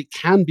 and that it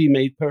can be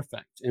made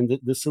perfect, and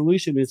that the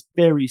solution is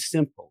very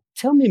simple.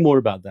 Tell me more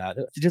about that.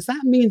 Does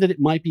that mean that it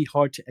might be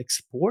hard to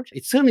export?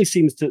 It certainly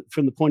seems to,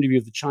 from the point of view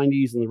of the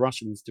Chinese and the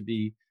Russians, to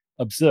be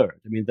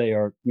absurd. I mean, they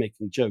are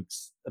making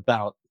jokes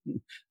about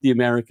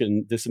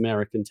this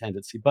American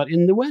tendency, but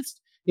in the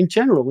West, in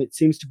general, it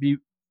seems to be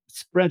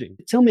spreading.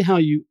 Tell me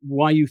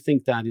why you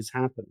think that is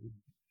happening.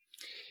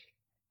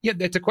 Yeah,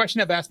 it's a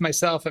question I've asked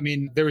myself. I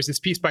mean, there was this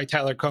piece by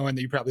Tyler Cohen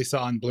that you probably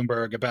saw on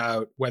Bloomberg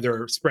about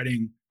whether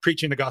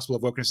preaching the gospel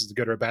of wokeness is a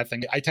good or a bad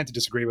thing. I tend to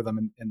disagree with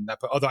him in that,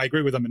 although I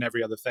agree with him in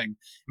every other thing.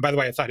 And by the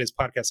way, I thought his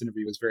podcast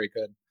interview was very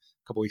good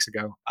a couple weeks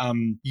ago.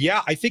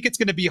 Yeah, I think it's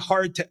going to be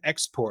hard to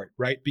export,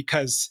 right?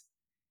 Because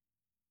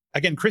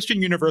again,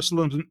 Christian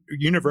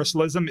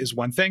universalism is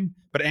one thing,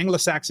 but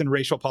Anglo-Saxon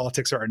racial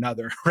politics are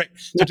another, right?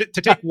 So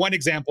to take one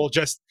example,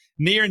 just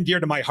near and dear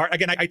to my heart,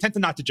 again, I tend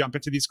to not to jump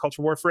into these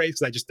culture war phrases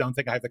because I just don't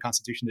think I have the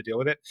constitution to deal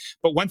with it.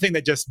 But one thing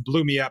that just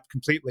blew me up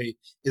completely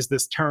is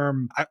this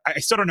term, I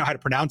still don't know how to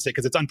pronounce it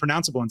because it's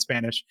unpronounceable in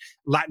Spanish,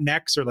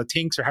 Latinx or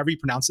Latinx or however you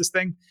pronounce this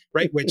thing,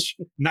 right? Which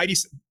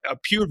a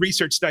Pew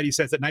Research study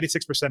says that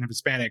 96% of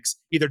Hispanics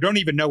either don't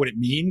even know what it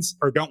means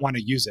or don't want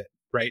to use it.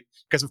 Right?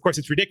 Because of course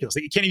it's ridiculous.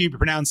 It can't even be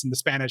pronounced in the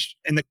Spanish,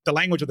 in the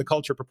language of the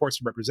culture purports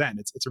to represent.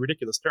 It's a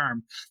ridiculous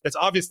term. That's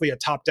obviously a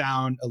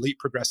top-down, elite,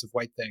 progressive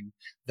white thing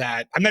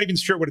that I'm not even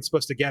sure what it's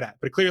supposed to get at.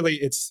 But clearly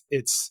it's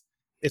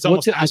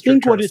almost I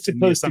think what it's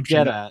supposed to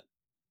get at,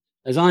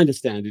 as I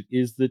understand it,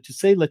 is that to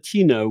say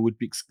Latino would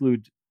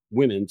exclude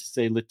women, to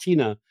say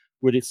Latina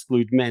would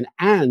exclude men.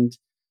 And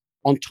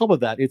on top of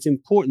that, it's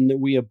important that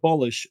we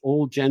abolish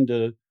all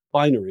gender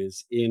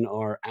binaries in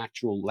our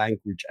actual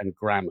language and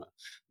grammar,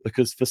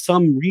 because for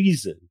some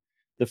reason,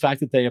 the fact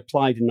that they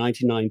apply to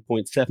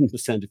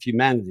 99.7% of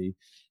humanity,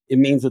 it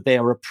means that they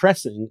are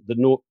oppressing the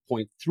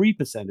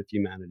 0.3% of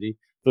humanity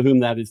for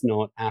whom that is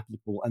not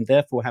applicable and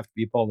therefore have to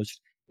be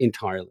abolished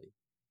entirely.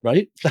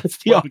 Right? That's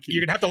the argument.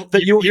 You're gonna have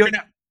to.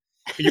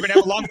 You're gonna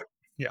have a long.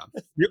 Yeah,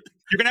 you're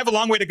going to have a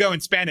long way to go in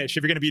Spanish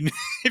if you're going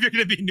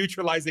to be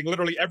neutralizing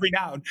literally every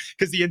noun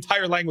because the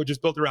entire language is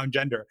built around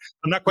gender.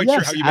 I'm not quite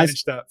sure how you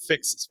managed to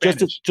fix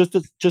Spanish.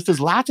 Just as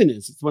Latin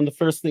is, it's one of the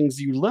first things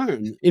you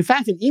learn. In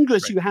fact, in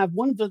English, right, you have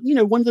one of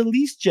the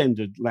least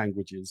gendered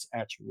languages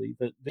actually,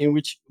 in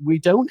which we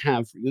don't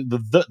have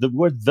the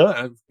word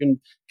 "the"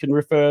 can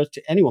refer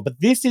to anyone. But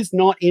this is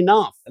not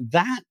enough.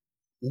 That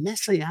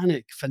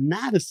messianic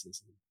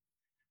fanaticism,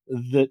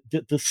 that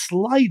the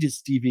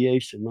slightest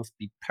deviation must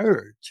be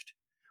purged,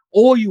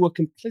 or you are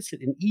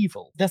complicit in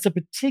evil. That's a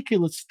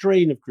particular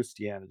strain of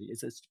Christianity.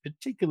 It's a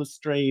particular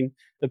strain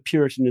of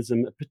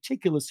Puritanism, a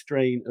particular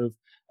strain of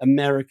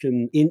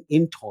American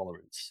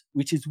intolerance,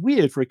 which is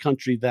weird for a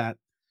country that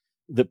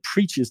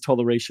preaches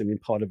toleration in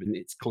part of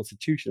its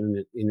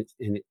constitution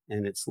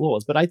and its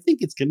laws. But I think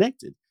it's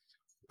connected,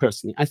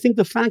 personally. I think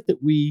the fact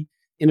that we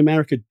in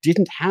America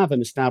didn't have an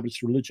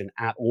established religion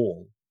at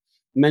all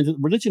meant that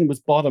religion was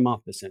bottom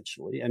up,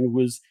 essentially, and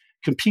was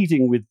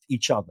competing with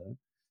each other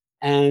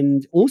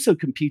and also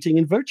competing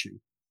in virtue.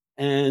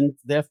 And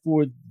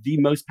therefore, the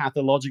most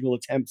pathological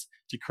attempts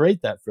to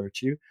create that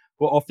virtue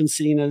were often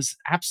seen as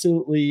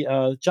absolutely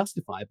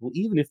justifiable,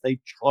 even if they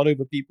trod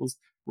over people's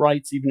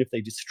rights, even if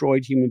they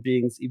destroyed human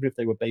beings, even if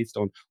they were based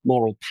on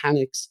moral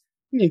panics.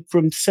 I mean,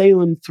 from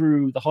Salem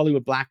through the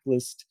Hollywood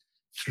blacklist,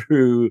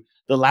 through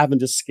the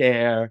Lavender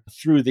Scare,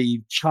 through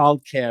the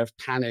childcare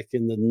panic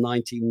in the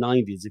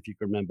 1990s, if you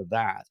can remember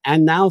that,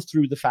 and now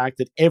through the fact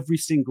that every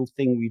single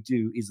thing we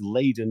do is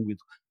laden with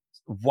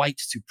white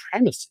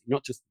supremacy,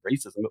 not just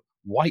racism, but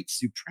white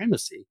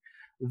supremacy.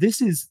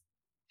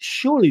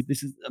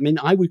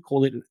 I would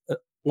call it an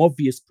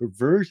obvious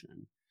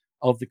perversion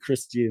of the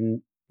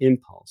Christian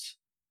impulse.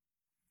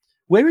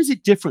 Where is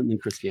it different than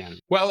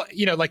Christianity? Well,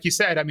 like you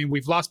said, I mean,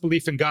 we've lost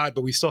belief in God,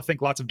 but we still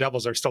think lots of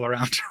devils are still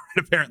around,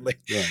 apparently.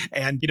 Yeah.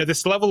 And,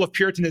 this level of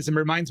Puritanism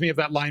reminds me of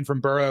that line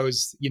from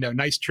Burroughs,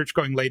 nice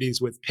church-going ladies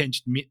with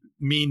pinched,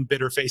 mean,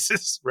 bitter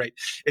faces, right?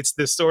 It's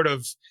this sort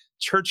of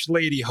church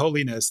lady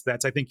holiness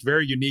that's, I think,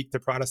 very unique to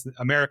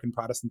American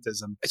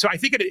Protestantism. So I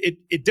think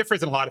it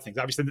differs in a lot of things.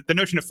 Obviously, the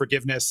notion of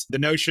forgiveness, the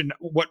notion,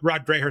 what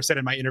Rod Dreher said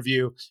in my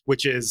interview,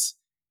 which is,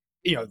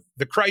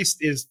 the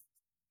Christ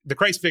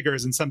figure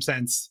is in some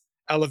sense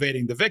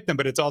elevating the victim,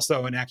 but it's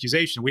also an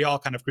accusation. We all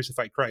kind of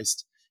crucified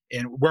Christ,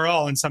 and we're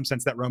all in some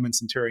sense that Roman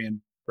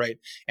centurion, right?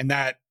 And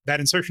that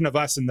insertion of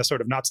us in the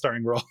sort of not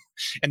starring role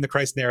in the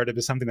Christ narrative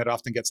is something that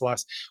often gets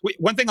lost.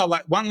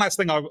 One last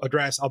thing I'll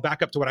address. I'll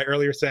back up to what I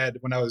earlier said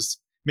when I was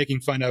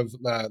making fun of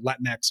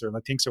Latinx or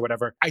Latinx or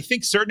whatever. I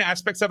think certain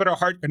aspects of it are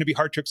going to be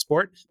hard to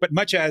export, but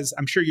much as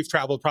I'm sure you've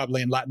traveled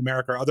probably in Latin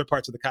America or other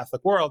parts of the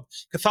Catholic world,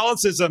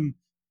 Catholicism,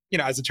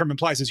 as the term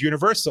implies, is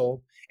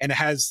universal, and it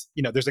has,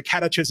 there's a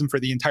catechism for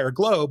the entire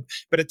globe,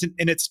 but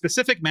in its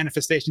specific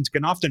manifestations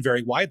can often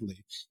vary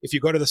widely. If you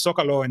go to the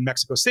Zócalo in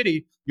Mexico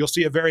City, you'll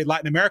see a very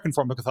Latin American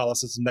form of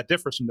Catholicism that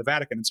differs from the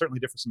Vatican and certainly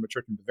differs from a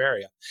church in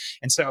Bavaria.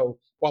 And so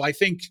while I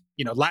think,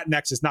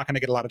 Latinx is not going to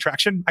get a lot of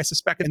traction, I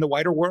suspect, in the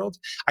wider world,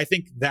 I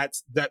think that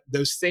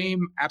those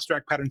same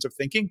abstract patterns of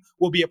thinking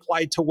will be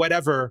applied to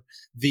whatever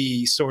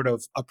the sort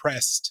of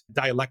oppressed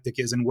dialectic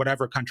is in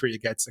whatever country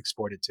it gets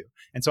exported to.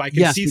 And so I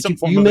can see some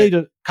form of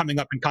it coming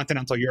up in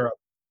continental Europe.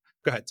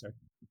 Go ahead, sir.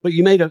 But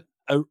you made a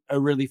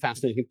really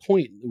fascinating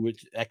point,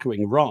 which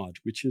echoing Rod,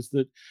 which is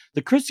that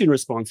the Christian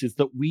response is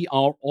that we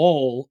are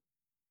all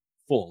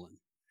fallen.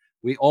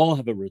 We all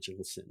have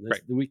original sin.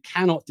 Right. We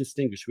cannot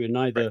distinguish. We're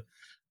neither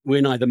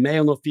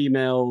male nor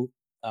female,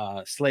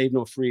 slave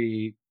nor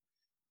free,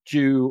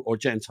 Jew or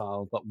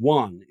Gentile, but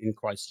one in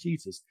Christ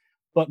Jesus.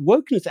 But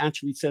wokeness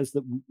actually says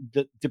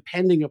that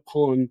depending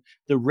upon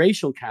the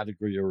racial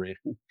category you're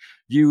in,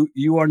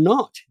 you are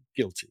not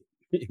guilty.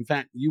 In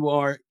fact, you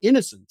are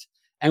innocent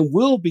and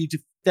will be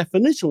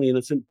definitionally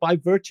innocent by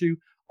virtue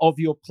of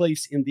your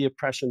place in the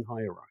oppression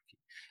hierarchy.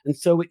 And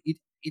so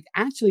it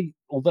actually,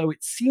 although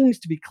it seems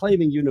to be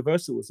claiming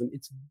universalism,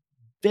 it's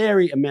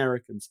very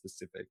American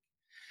specific.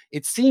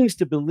 It seems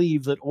to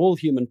believe that all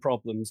human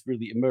problems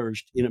really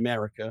emerged in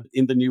America,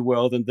 in the New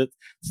World, and that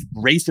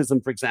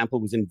racism, for example,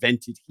 was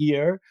invented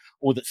here,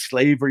 or that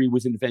slavery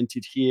was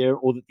invented here,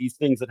 or that these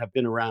things that have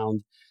been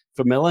around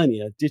for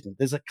millennia didn't.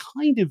 There's a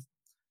kind of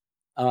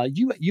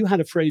you had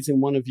a phrase in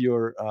one of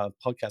your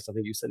podcasts. I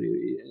think you said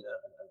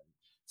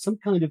some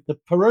kind of the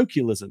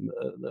parochialism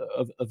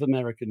of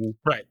American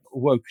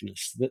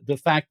wokeness. The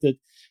fact that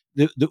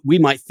we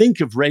might think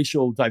of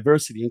racial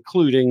diversity,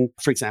 including,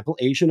 for example,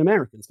 Asian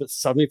Americans, but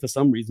suddenly, for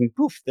some reason,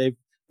 poof, they've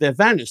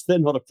vanished. They're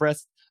not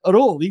oppressed at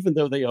all, even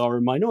though they are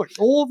a minority.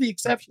 All the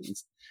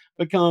exceptions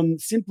become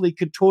simply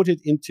contorted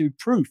into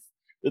proof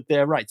that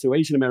they're right. So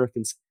Asian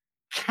Americans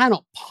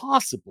cannot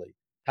possibly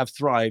have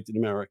thrived in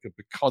America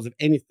because of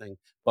anything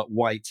but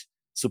white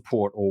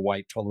support or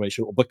white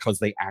toleration, or because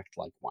they act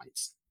like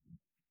whites.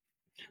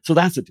 So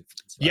that's a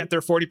difference. Right? Yet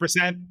they're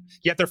 40%.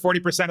 Yet they're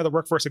 40% of the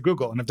workforce of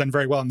Google and have done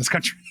very well in this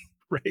country,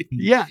 right?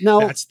 Yeah.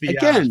 Now,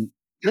 again,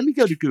 let me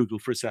go to Google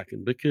for a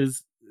second,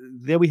 because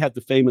there we had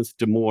the famous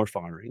Damore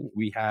firing.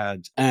 We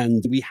have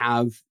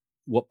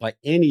what by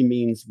any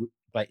means,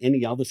 by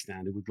any other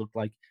standard, would look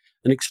like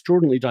an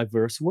extraordinarily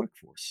diverse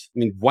workforce. I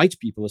mean, white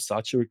people as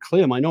such are a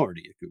clear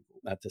minority at Google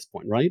at this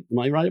point, right? Am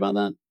I right about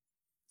that?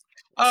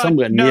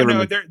 Somewhere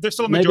near they're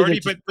still a majority,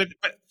 but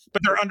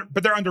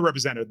they're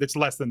underrepresented. It's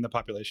less than the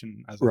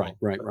population as a whole.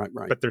 Right.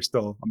 But they're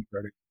still a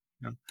majority.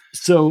 Yeah.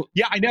 So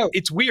yeah, I know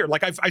it's weird.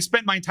 Like I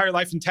spent my entire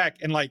life in tech,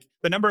 and like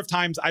the number of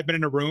times I've been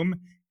in a room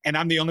and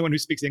I'm the only one who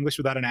speaks English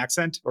without an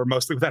accent, or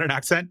mostly without an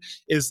accent,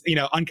 is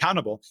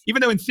uncountable.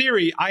 Even though in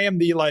theory I am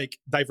the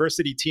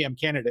diversity TM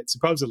candidate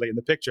supposedly in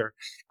the picture,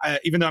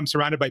 even though I'm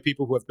surrounded by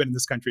people who have been in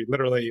this country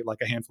literally like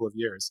a handful of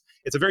years.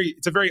 It's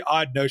a very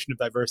odd notion of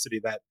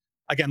diversity that,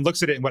 again,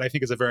 looks at it in what I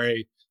think is a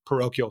very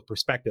parochial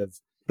perspective,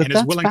 and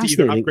is willing to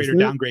either upgrade or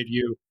downgrade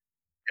you.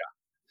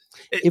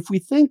 Yeah. If we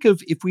think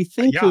of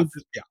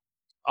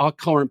our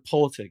current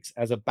politics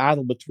as a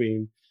battle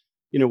between,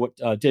 what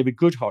David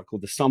Goodhart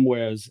called the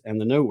somewheres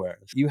and the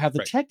nowheres, you have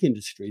the tech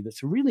industry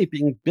that's really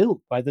being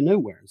built by the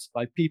nowheres,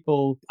 by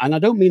people, and I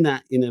don't mean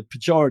that in a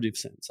pejorative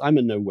sense. I'm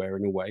a nowhere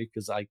in a way,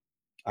 because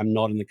I'm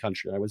not in the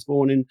country I was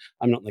born in.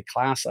 I'm not in the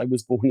class I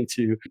was born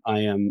into.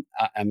 I'm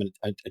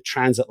a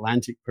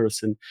transatlantic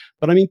person.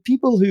 But I mean,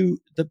 people who,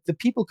 the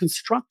people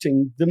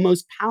constructing the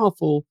most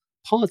powerful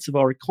parts of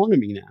our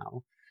economy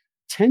now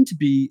tend to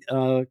be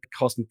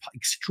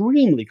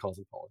extremely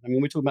cosmopolitan. I mean,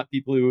 we're talking about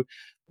people who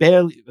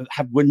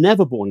were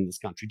never born in this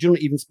country, do not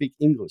even speak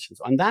English.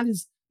 And that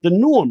is the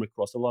norm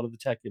across a lot of the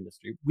tech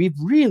industry. We've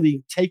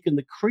really taken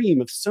the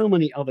cream of so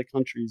many other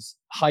countries'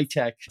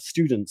 high-tech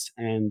students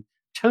and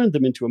turned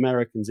them into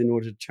Americans in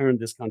order to turn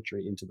this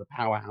country into the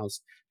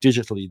powerhouse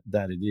digitally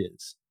that it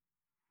is.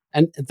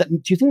 And do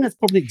you think that's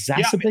probably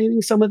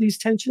exacerbating some of these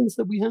tensions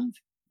that we have?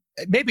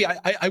 Maybe.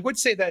 I would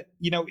say that,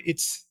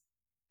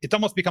 it's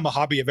almost become a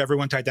hobby of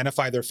everyone to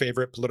identify their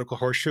favorite political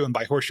horseshoe. And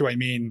by horseshoe, I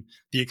mean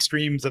the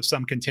extremes of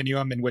some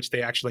continuum in which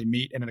they actually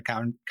meet in a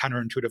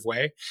counterintuitive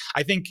way.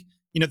 I think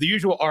the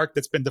usual arc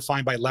that's been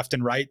defined by left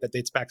and right that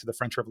dates back to the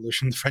French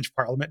Revolution, the French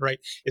Parliament, right,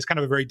 is kind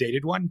of a very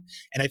dated one.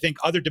 And I think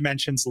other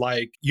dimensions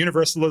like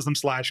universalism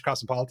slash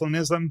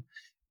cosmopolitanism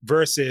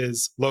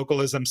versus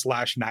localism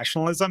slash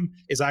nationalism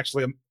is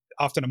actually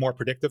often a more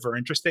predictive or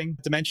interesting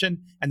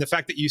dimension. And the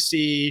fact that you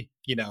see,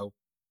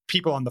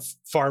 people on the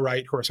far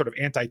right who are sort of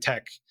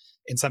anti-tech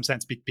in some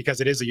sense, because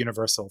it is a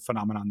universal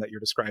phenomenon that you're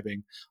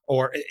describing.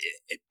 Or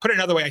put it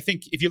another way, I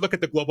think if you look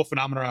at the global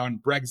phenomenon,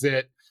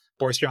 Brexit,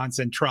 Boris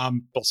Johnson,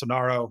 Trump,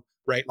 Bolsonaro,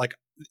 right? Like,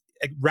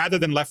 rather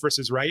than left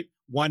versus right,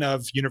 one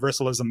of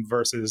universalism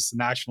versus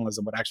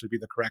nationalism would actually be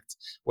the correct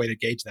way to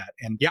gauge that.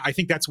 And yeah, I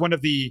think that's one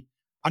of the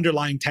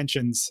underlying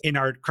tensions in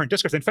our current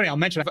discourse. And funny, I'll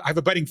mention, I have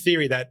a budding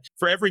theory that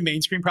for every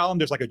mainstream problem,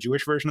 there's like a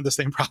Jewish version of the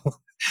same problem,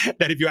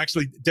 that if you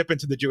actually dip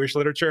into the Jewish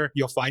literature,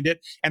 you'll find it.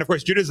 And of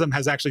course, Judaism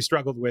has actually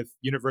struggled with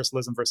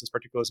universalism versus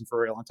particularism for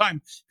a very long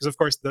time, because of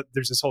course,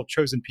 there's this whole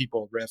chosen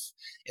people riff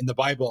in the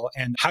Bible.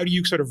 And how do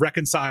you sort of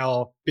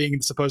reconcile being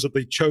the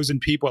supposedly chosen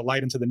people, a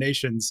light into the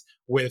nations,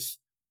 with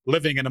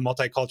living in a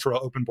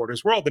multicultural open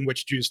borders world in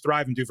which Jews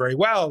thrive and do very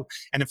well,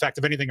 and in fact,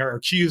 if anything, are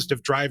accused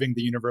of driving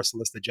the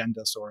universalist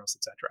agenda, Soros,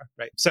 etc.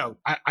 Right? So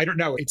I don't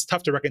know. It's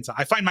tough to reconcile.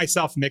 I find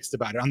myself mixed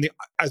about it.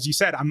 As you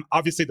said, I'm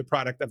obviously the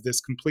product of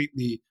this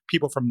completely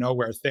people from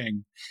nowhere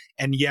thing,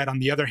 and yet on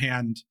the other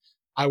hand,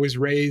 I was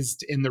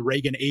raised in the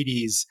Reagan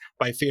 80s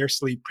by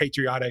fiercely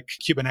patriotic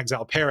Cuban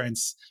exile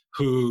parents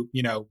who,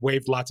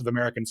 waved lots of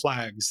American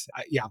flags.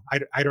 I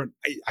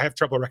have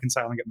trouble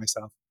reconciling it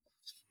myself.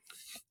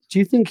 Do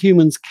you think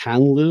humans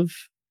can live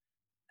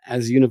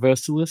as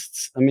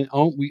universalists? I mean,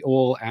 aren't we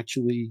all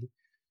actually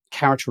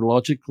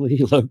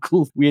characterologically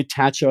local? We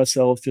attach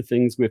ourselves to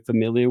things we're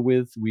familiar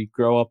with. We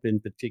grow up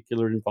in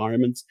particular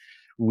environments.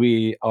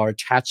 Our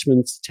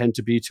attachments tend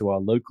to be to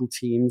our local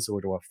teams or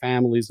to our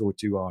families or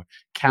to our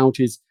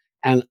counties.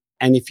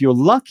 And if you're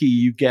lucky,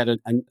 you get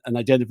an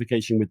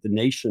identification with the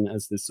nation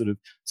as this sort of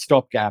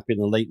stopgap in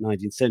the late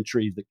 19th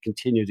century that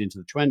continued into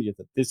the 20th,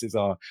 that this is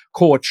our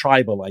core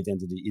tribal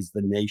identity, is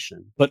the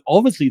nation. But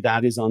obviously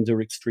that is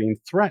under extreme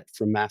threat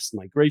from mass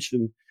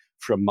migration,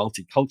 from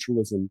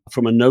multiculturalism,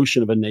 from a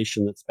notion of a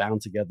nation that's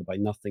bound together by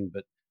nothing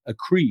but a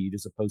creed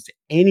as opposed to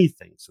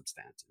anything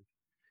substantive.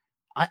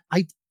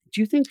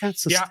 Do you think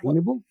that's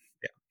sustainable?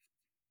 Yeah.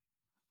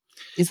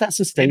 Is that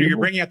sustainable? Andrew, you're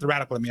bringing out the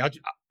radical in me. I'll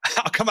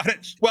come at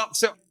it. Well,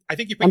 so I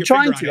think you put I'm your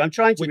trying finger to. on it, I'm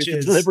trying to. It's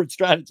a deliberate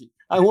strategy.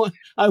 I want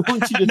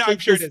you to no,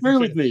 think this through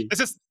with me.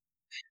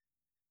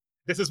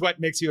 This is what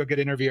makes you a good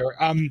interviewer.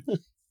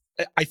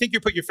 I think you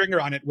put your finger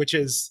on it, which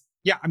is,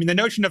 the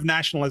notion of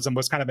nationalism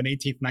was kind of an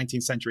 18th,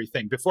 19th century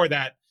thing. Before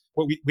that,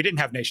 we didn't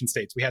have nation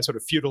states. We had sort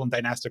of feudal and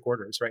dynastic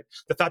orders, right?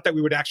 The thought that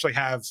we would actually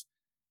have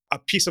a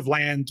piece of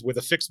land with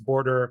a fixed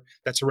border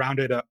that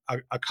surrounded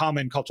a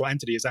common cultural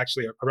entity is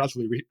actually a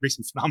relatively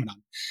recent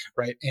phenomenon,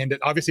 right? And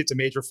obviously it's a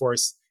major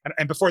force.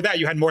 And before that,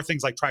 you had more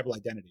things like tribal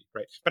identity,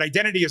 right? But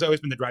identity has always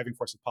been the driving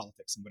force of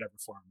politics in whatever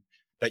form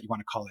that you want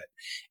to call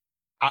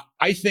it.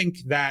 I think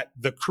that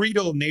the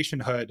creedal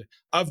nationhood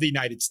of the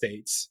United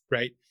States,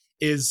 right,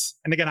 is,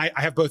 and again, I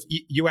have both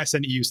US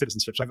and EU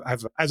citizenships.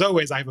 As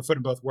always, I have a foot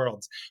in both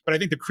worlds. But I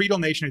think the creedal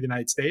nation of the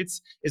United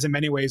States is in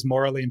many ways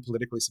morally and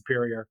politically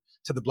superior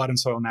to the blood and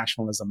soil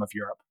nationalism of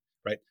Europe,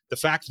 right? The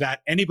fact that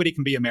anybody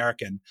can be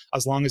American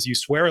as long as you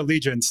swear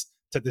allegiance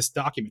to this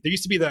document. There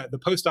used to be the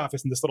post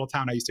office in this little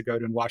town I used to go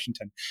to in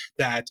Washington,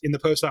 that in the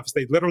post office,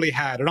 they literally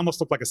had, it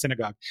almost looked like a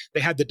synagogue. They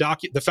had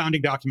the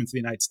founding documents of the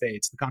United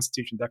States, the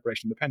Constitution,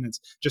 Declaration of Independence,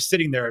 just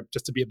sitting there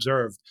just to be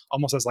observed,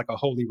 almost as like a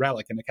holy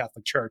relic in the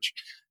Catholic Church.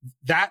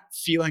 That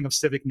feeling of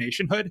civic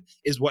nationhood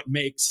is what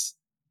makes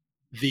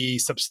the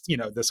sort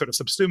of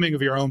subsuming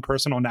of your own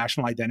personal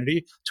national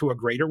identity to a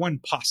greater one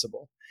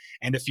possible.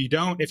 And if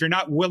you're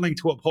not willing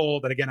to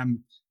uphold, and again,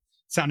 I'm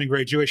sounding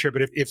very Jewish here,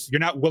 but if you're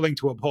not willing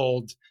to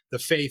uphold the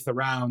faith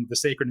around the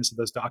sacredness of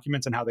those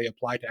documents and how they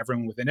apply to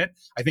everyone within it,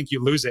 I think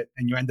you lose it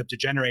and you end up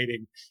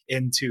degenerating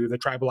into the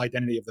tribal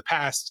identity of the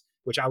past,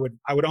 which I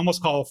would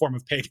almost call a form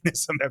of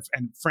paganism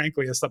and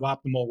frankly a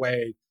suboptimal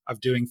way of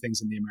doing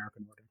things in the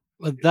American order.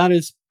 Well, that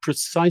is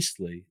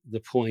precisely the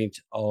point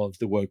of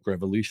the woke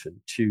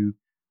revolution, to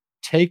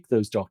take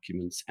those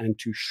documents and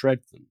to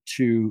shred them,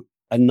 to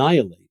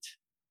annihilate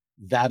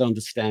that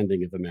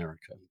understanding of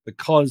America,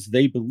 because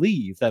they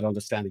believe that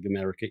understanding of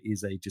America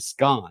is a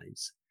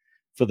disguise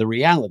for the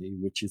reality,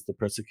 which is the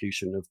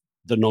persecution of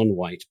the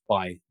non-white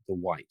by the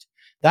white.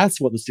 That's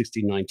what the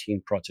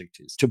 1619 Project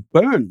is, to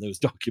burn those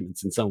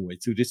documents in some way,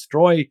 to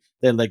destroy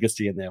their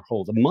legacy and their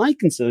hold. And my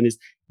concern is,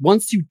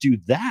 once you do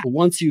that,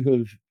 once you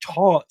have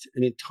taught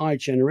an entire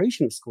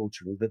generation of school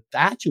children that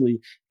actually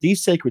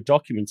these sacred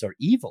documents are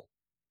evil,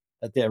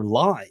 that they're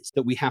lies,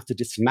 that we have to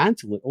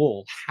dismantle it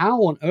all,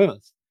 how on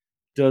earth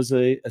does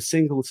a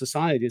single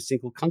society, a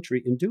single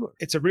country endure?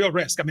 It's a real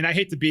risk. I mean, I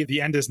hate to be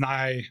the end is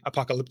nigh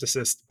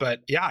apocalypticist, but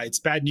yeah, it's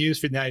bad news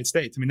for the United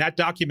States. I mean, that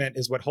document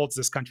is what holds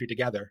this country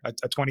together, a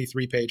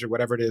 23-page or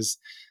whatever it is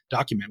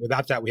document.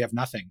 Without that, we have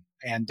nothing.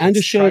 And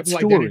a shared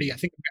story. Identity, I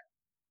think,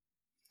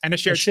 and a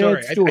shared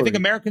story. I think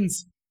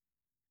Americans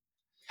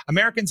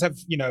have,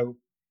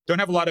 don't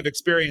have a lot of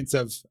experience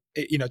of,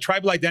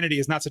 tribal identity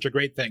is not such a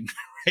great thing.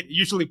 It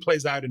usually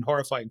plays out in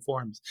horrifying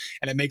forms,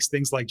 and it makes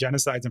things like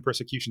genocides and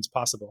persecutions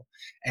possible.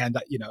 And,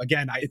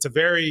 again, it's a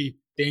very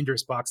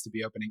dangerous box to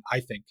be opening, I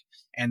think.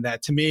 And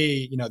that, to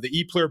me, the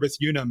e pluribus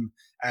unum,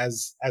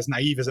 as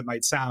naive as it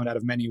might sound, out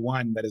of many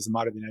one that is the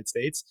modern United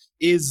States,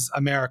 is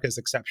America's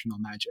exceptional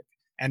magic,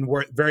 and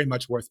very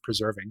much worth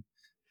preserving.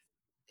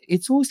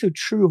 It's also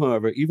true,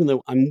 however, even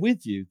though I'm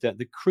with you, that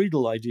the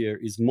creedal idea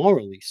is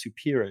morally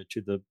superior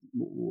to the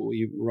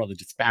rather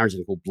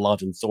disparaging called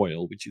blood and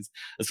soil, which is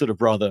a sort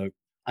of rather,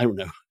 I don't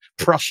know,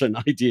 Prussian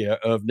idea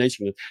of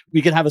nationhood.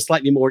 We could have a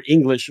slightly more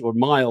English or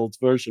mild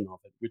version of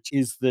it, which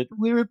is that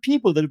we're a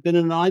people that have been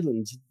in an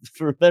island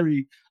for a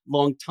very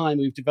long time.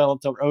 We've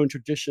developed our own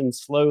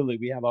traditions slowly.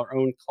 We have our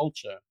own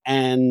culture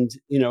and,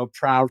 a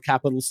proud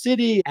capital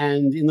city.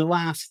 And in the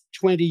last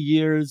 20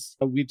 years,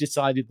 we've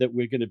decided that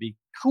we're going to be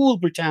cool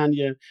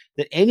Britannia,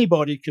 that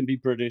anybody can be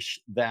British,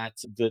 that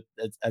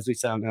as we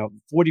sound now,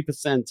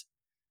 40%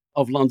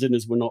 of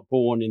Londoners were not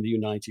born in the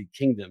United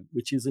Kingdom,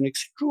 which is an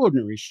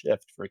extraordinary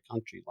shift for a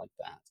country like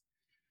that.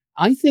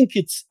 I think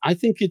it's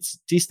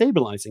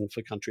destabilizing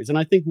for countries. And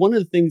I think one of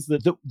the things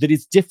that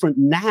is different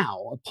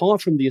now,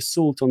 apart from the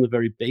assault on the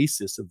very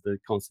basis of the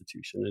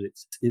Constitution and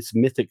its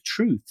mythic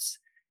truths,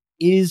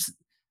 is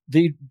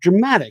the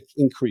dramatic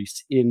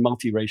increase in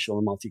multiracial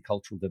and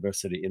multicultural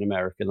diversity in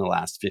America in the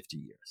last 50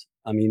 years.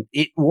 I mean,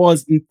 it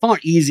was far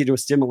easier to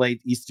assimilate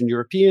Eastern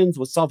Europeans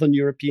or Southern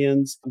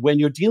Europeans. When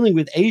you're dealing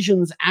with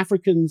Asians,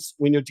 Africans,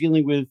 when you're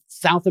dealing with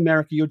South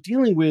America, we're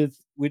dealing with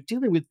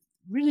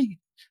really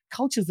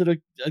cultures that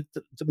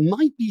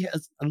might be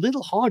a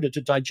little harder to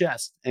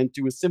digest and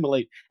to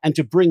assimilate and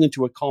to bring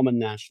into a common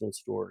national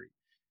story.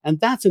 And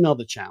that's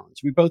another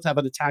challenge. We both have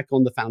an attack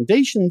on the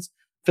foundations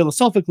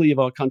philosophically of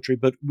our country,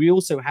 but we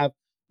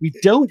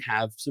don't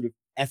have sort of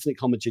ethnic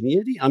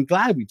homogeneity. I'm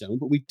glad we don't,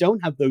 but we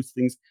don't have those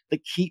things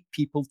that keep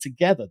people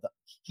together, that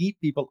keep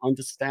people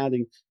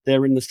understanding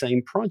they're in the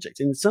same project.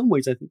 And in some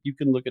ways, I think you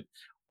can look at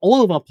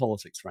all of our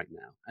politics right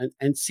now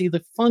and see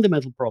the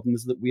fundamental problem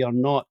is that we are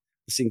not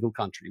a single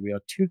country. We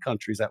are two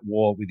countries at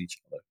war with each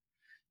other.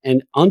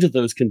 And under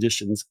those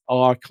conditions,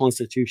 our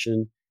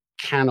constitution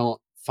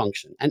cannot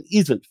function and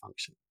isn't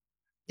functioning.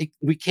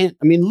 We can't,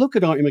 look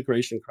at our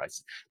immigration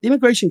crisis. The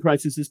immigration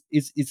crisis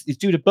is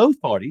due to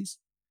both parties,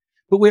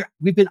 but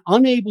we've been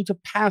unable to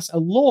pass a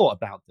law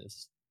about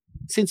this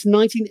since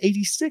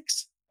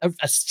 1986,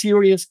 a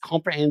serious,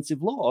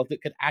 comprehensive law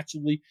that could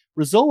actually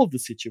resolve the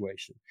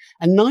situation.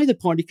 And neither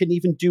party can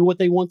even do what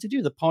they want to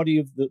do. The party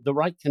of the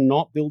right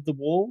cannot build the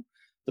wall.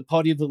 The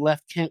party of the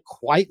left can't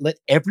quite let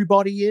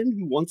everybody in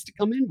who wants to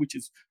come in, which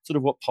is sort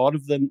of what part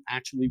of them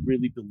actually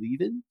really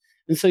believe in.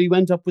 And so you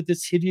end up with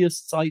this hideous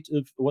sight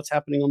of what's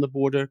happening on the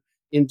border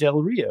in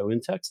Del Rio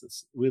in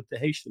Texas with the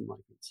Haitian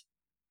migrants.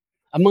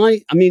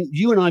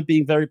 You and I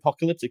being very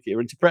apocalyptic here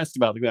and depressed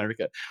about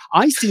America,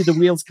 I see the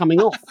wheels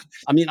coming off.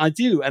 I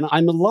do. And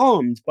I'm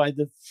alarmed by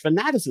the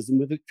fanaticism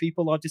with which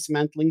people are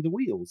dismantling the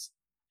wheels.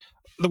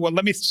 Well,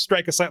 let me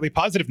strike a slightly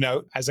positive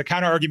note as a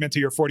counter argument to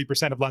your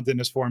 40% of London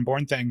is foreign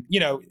born thing.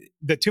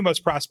 The two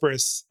most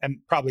prosperous and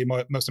probably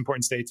most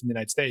important states in the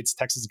United States,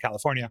 Texas and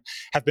California,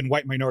 have been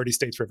white minority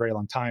states for a very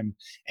long time.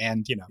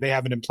 And, they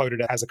haven't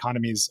imploded as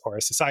economies or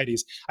as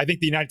societies. I think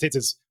the United States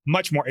is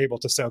much more able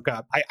to soak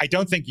up. I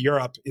don't think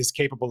Europe is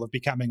capable of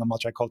becoming a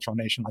multicultural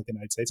nation like the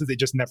United States. They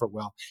just never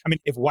will.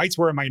 If whites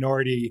were a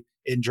minority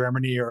in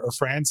Germany or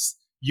France,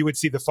 you would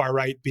see the far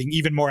right being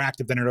even more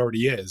active than it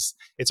already is.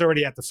 It's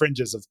already at the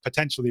fringes of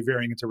potentially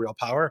veering into real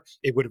power.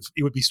 It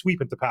would be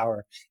sweep into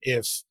power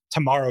if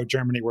tomorrow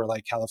Germany were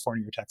like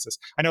California or Texas.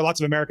 I know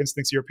lots of Americans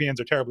think Europeans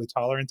are terribly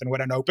tolerant, and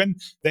when unopen,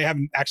 they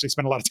haven't actually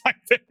spent a lot of time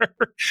there.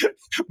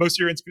 Most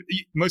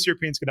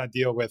Europeans could not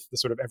deal with the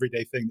sort of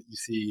everyday thing that you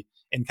see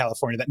in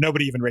California that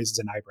nobody even raises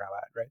an eyebrow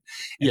at, right?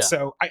 And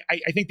so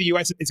I think the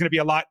U.S. is going to be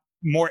a lot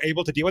more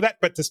able to deal with that.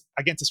 But to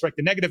strike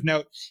the negative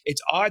note,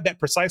 it's odd that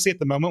precisely at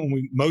the moment when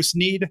we most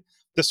need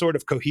the sort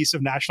of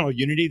cohesive national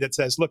unity that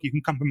says, look, you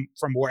can come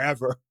from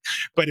wherever,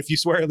 but if you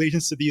swear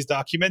allegiance to these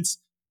documents,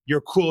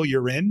 you're cool,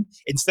 you're in.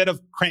 Instead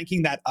of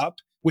cranking that up,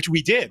 which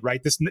we did,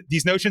 right?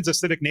 These notions of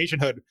civic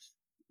nationhood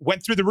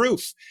went through the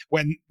roof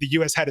when the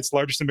U.S. had its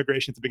largest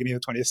immigration at the beginning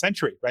of the 20th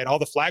century, right? All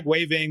the flag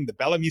waving, the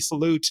Bellamy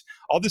salute,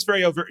 all this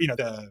very over,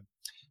 the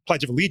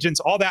Pledge of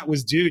Allegiance, all that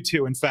was due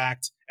to, in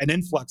fact, an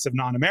influx of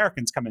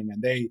non-Americans coming in.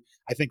 They,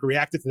 I think,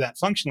 reacted to that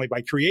functionally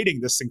by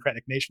creating this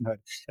syncretic nationhood.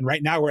 And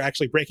right now we're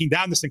actually breaking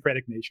down the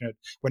syncretic nationhood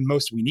when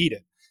most we need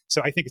it.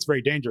 So I think it's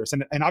very dangerous.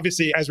 And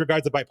obviously, as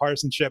regards to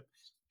bipartisanship,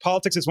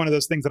 politics is one of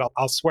those things that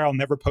I'll swear I'll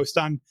never post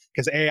on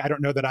because I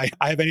don't know that I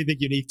have anything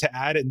unique to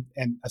add.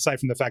 And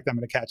aside from the fact that I'm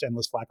going to catch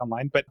endless flack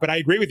online, but I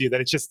agree with you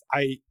that it's just,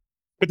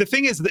 but the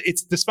thing is that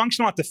it's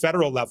dysfunctional at the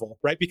federal level,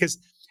 right?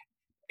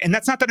 And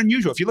that's not that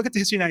unusual. If you look at the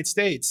history of the United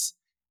States,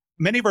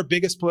 many of our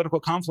biggest political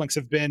conflicts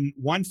have been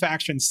one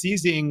faction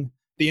seizing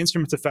the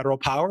instruments of federal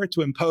power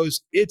to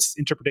impose its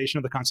interpretation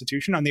of the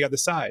Constitution on the other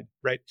side,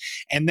 right?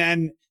 And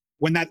then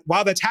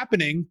while that's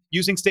happening,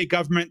 using state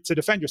government to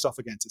defend yourself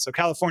against it. So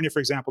California, for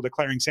example,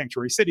 declaring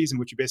sanctuary cities in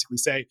which you basically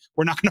say,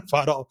 we're not going to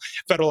follow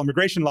federal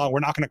immigration law. We're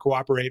not going to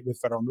cooperate with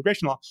federal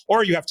immigration law.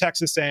 Or you have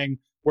Texas saying,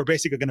 we're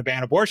basically going to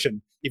ban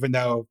abortion, even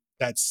though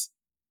that's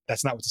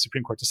not what the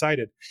Supreme Court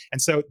decided.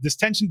 And so this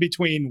tension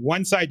between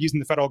one side using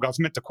the federal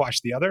government to quash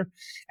the other,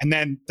 and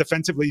then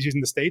defensively using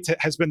the states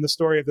has been the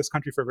story of this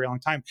country for a very long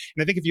time.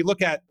 And I think if you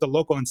look at the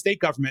local and state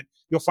government,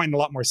 you'll find a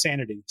lot more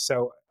sanity.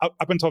 So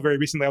up until very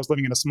recently, I was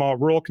living in a small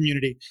rural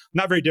community,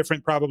 not very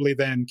different probably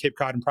than Cape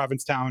Cod and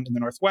Provincetown in the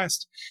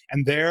Northwest.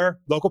 And their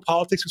local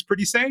politics was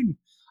pretty sane.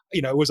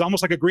 It was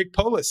almost like a Greek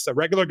polis. A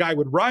regular guy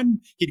would run,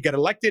 he'd get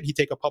elected, he'd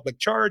take a public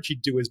charge,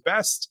 he'd do his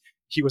best.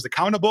 He was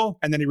accountable,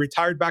 and then he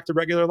retired back to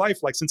regular life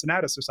like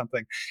Cincinnatus or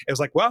something. It was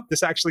like, well,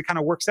 this actually kind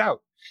of works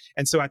out.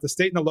 And so at the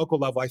state and the local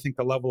level, I think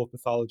the level of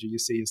pathology you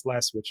see is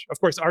less, which of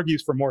course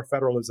argues for more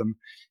federalism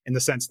in the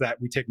sense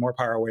that we take more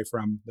power away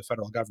from the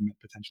federal government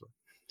potentially.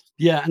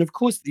 Yeah, and of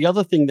course, the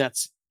other thing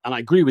and I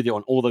agree with you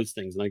on all those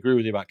things, and I agree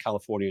with you about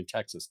California and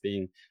Texas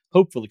being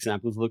hopeful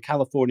examples, although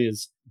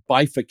California's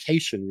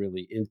bifurcation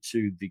really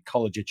into the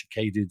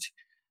college-educated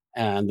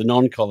and the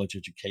non-college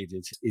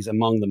educated is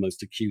among the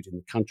most acute in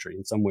the country.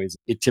 In some ways,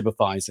 it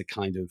typifies a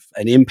kind of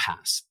an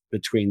impasse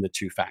between the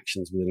two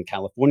factions within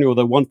California,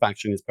 although one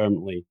faction is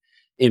permanently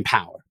in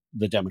power,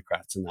 the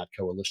Democrats in that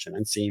coalition,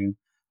 and seem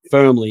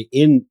firmly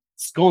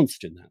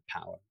ensconced in that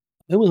power.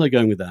 Where was I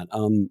going with that?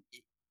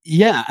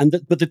 Yeah,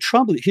 but the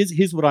trouble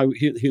here's what I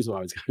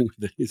was going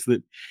with it, is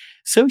that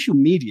social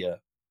media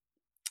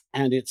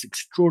and its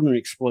extraordinary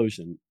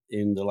explosion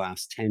in the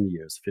last 10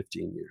 years,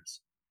 15 years,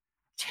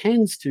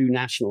 tends to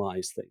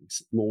nationalize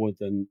things more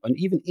than, and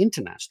even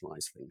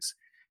internationalize things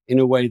in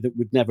a way that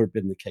would never have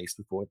been the case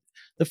before.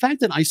 The fact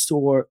that I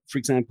saw, for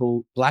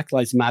example, Black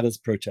Lives Matter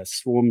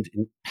protests formed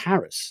in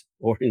Paris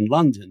or in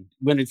London,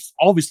 when it's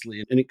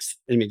obviously,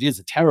 it is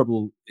a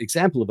terrible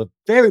example of a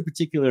very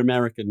particular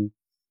American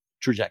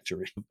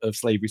trajectory of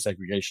slavery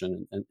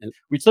segregation, and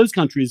which those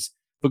countries,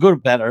 for good or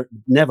better,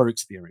 never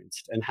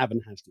experienced and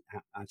haven't had to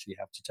actually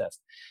have to test.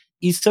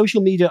 Is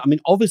social media,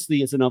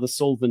 obviously, is another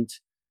solvent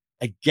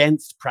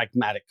against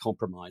pragmatic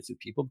compromise with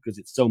people, because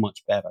it's so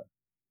much better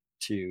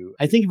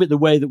I think of it the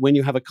way that when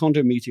you have a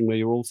condo meeting where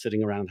you're all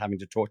sitting around having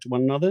to talk to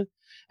one another,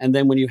 and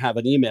then when you have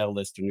an email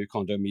list in your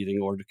condo meeting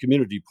or a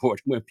community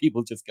board where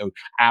people just go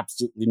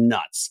absolutely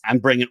nuts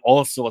and bring in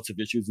all sorts of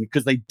issues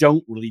because they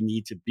don't really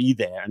need to be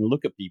there and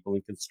look at people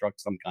and construct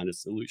some kind of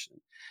solution.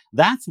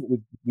 That's what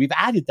we've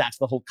added that to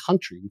the whole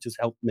country, which has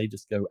made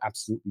us go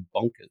absolutely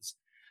bonkers,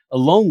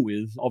 along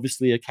with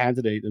obviously a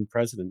candidate and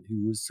president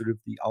who was sort of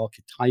the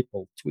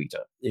archetypal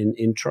tweeter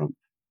in Trump.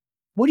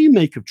 What do you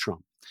make of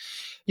Trump?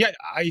 Yeah,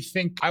 I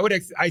think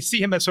I see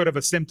him as sort of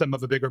a symptom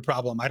of a bigger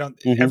problem.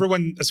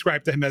 Everyone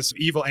ascribed to him as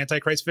evil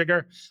Antichrist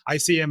figure. I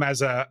see him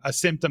as a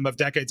symptom of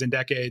decades and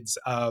decades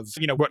of,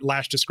 what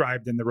Lash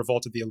described in The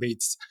Revolt of the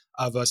Elites,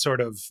 of a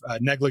sort of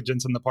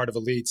negligence on the part of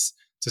elites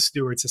to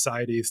steward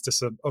societies to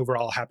some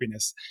overall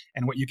happiness.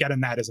 And what you get in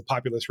that is a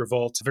populist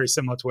revolt, very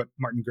similar to what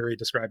Martin Gurri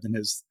described in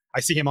his, I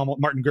see him,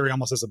 Martin Gurri,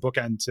 almost as a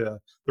bookend to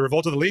The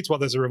Revolt of the Elites. Well,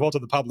 there's a revolt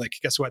of the public.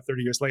 Guess what?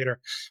 30 years later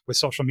with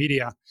social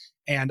media.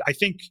 And I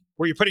think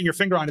where you're putting your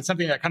finger on, it's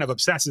something that kind of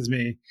obsesses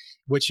me,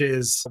 which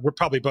is, we're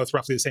probably both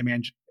roughly the same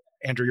age.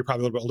 Andrew, you're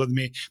probably a little bit older than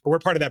me, but we're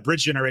part of that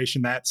bridge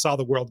generation that saw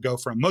the world go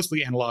from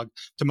mostly analog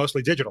to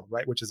mostly digital,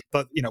 right? Which is,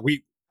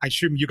 I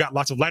assume you got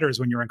lots of letters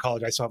when you were in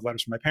college. I still have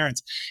letters from my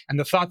parents. And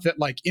the thought that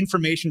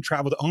information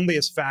traveled only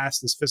as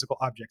fast as physical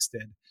objects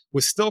did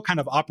was still kind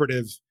of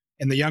operative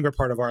in the younger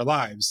part of our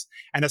lives.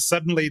 And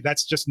suddenly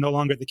that's just no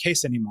longer the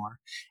case anymore.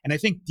 And I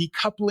think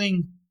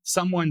decoupling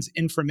someone's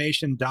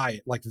information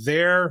diet, like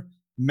their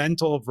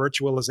mental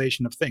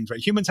virtualization of things, right?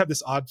 Humans have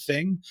this odd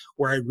thing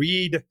where I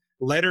read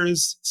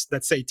letters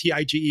that say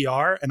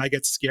TIGER and I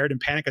get scared and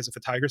panic as if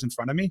a tiger's in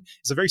front of me.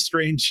 It's a very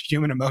strange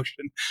human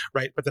emotion,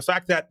 right? But the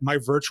fact that my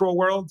virtual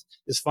world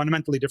is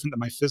fundamentally different than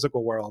my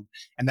physical world,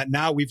 and that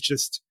now we've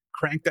just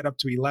cranked that up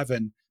to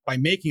 11 by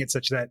making it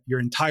such that your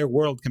entire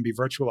world can be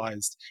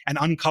virtualized and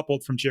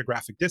uncoupled from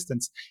geographic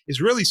distance, is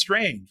really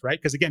strange, right?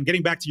 Because again,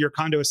 getting back to your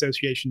condo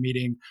association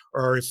meeting,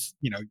 or if,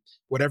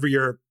 whatever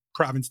your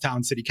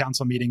Provincetown city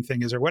council meeting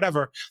thing is or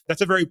whatever, that's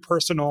a very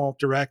personal,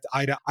 direct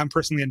item. I'm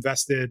personally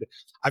invested.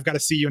 I've got to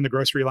see you in the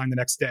grocery line the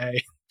next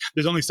day.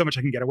 There's only so much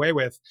I can get away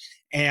with.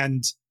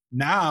 And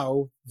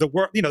now the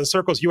world, the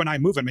circles you and I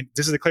move in,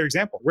 this is a clear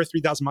example. We're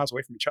 3,000 miles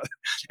away from each other.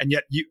 And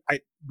yet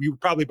we would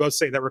probably both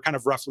say that we're kind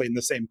of roughly in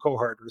the same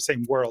cohort or the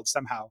same world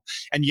somehow.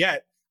 And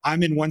yet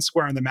I'm in one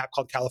square on the map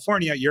called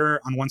California.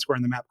 You're on one square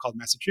on the map called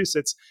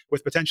Massachusetts,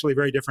 with potentially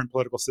very different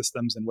political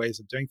systems and ways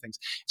of doing things.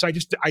 So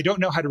I don't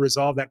know how to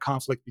resolve that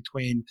conflict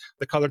between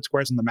the colored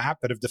squares on the map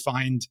that have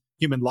defined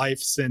human life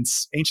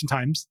since ancient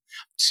times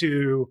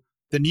to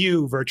the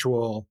new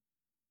virtual,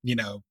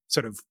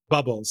 sort of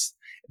bubbles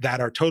that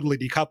are totally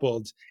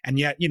decoupled. And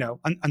yet,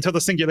 until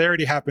the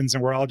singularity happens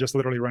and we're all just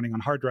literally running on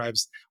hard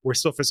drives, we're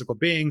still physical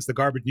beings. The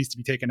garbage needs to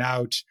be taken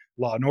out,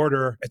 law and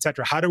order, et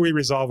cetera. How do we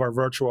resolve our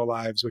virtual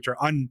lives, which are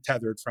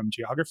untethered from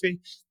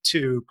geography,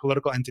 to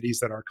political entities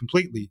that are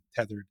completely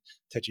tethered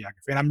to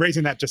geography? And I'm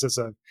raising that just as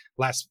a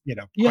last, yeah,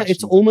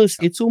 question.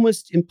 It's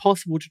almost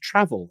impossible to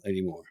travel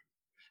anymore.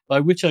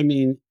 By which I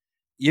mean,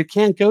 you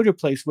can't go to a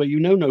place where you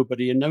know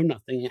nobody and know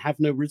nothing and have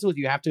no result.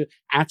 You have to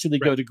actually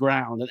go to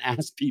ground and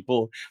ask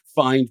people,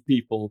 find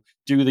people,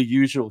 do the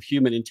usual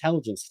human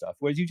intelligence stuff.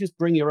 Whereas you just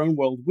bring your own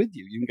world with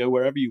you. You can go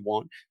wherever you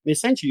want. And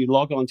essentially, you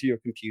log onto your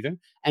computer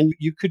and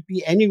you could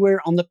be anywhere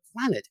on the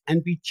planet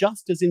and be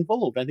just as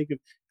involved. I think of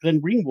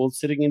Glenn Greenwald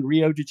sitting in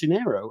Rio de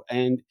Janeiro,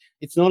 and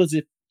it's not as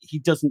if he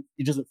doesn't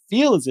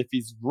feel as if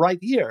he's right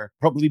here,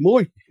 probably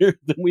more here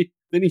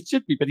than he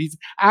should be, but he's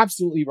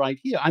absolutely right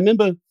here. I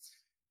remember.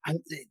 And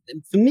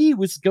for me, it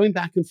was going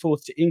back and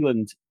forth to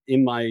England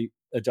in my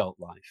adult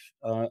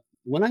life.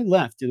 When I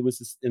left, it was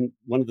this, and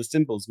one of the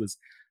symbols was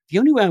the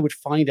only way I would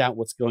find out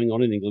what's going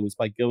on in England was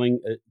by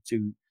going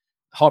to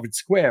Harvard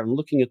Square and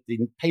looking at the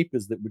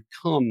papers that would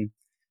come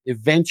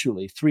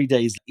eventually 3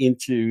 days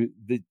into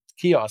the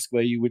kiosk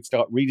where you would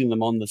start reading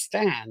them on the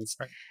stands.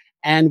 Right.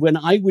 And when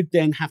I would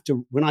then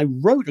when I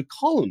wrote a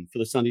column for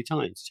the Sunday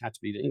Times, which had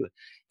to be to England,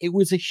 it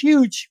was a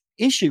huge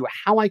issue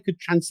how I could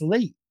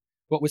translate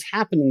what was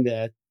happening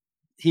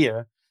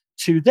here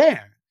to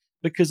there,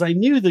 because I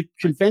knew the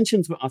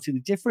conventions were utterly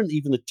different,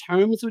 even the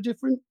terms were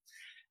different.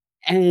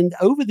 And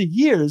over the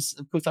years,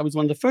 of course, I was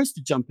one of the first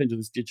to jump into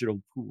this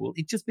digital pool.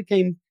 It just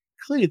became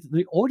clear that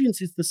the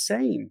audience is the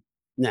same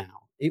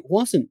now. It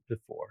wasn't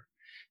before.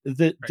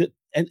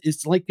 And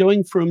it's like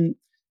going from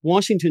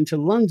Washington to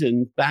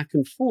London back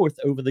and forth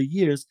over the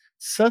years.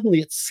 Suddenly,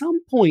 at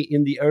some point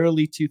in the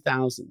early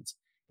 2000s,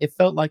 it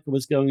felt like it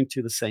was going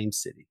to the same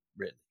city,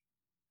 really.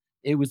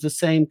 It was the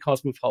same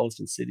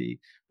cosmopolitan city,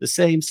 the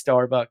same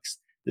Starbucks,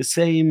 the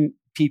same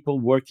people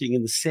working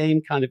in the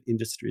same kind of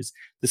industries,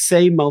 the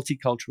same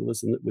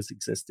multiculturalism that was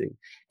existing.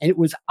 And it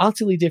was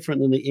utterly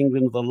different than the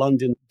England or the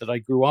London that I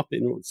grew up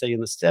in, say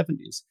in the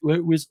 70s, where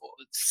it was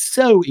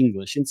so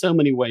English in so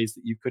many ways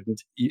that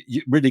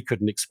you really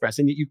couldn't express.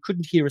 And yet you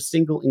couldn't hear a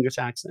single English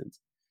accent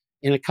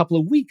in a couple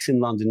of weeks in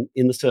London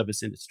in the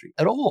service industry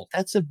at all.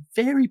 That's a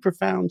very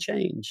profound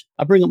change.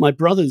 I bring up my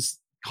brother's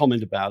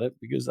comment about it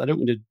because I don't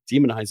want to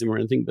demonize him or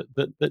anything,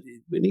 but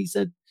when he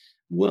said,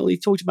 well, he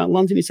talked about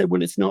London, he said,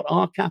 well, it's not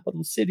our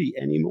capital city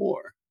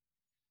anymore.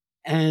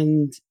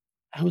 And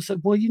I was like,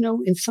 well,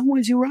 in some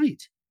ways you're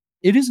right.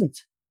 It isn't.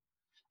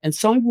 And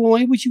so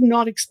why would you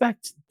not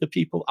expect the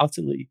people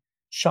utterly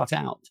shut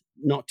out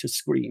not to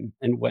scream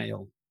and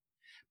wail?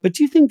 But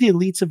do you think the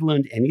elites have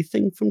learned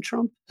anything from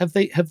Trump? Have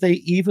they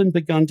even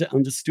begun to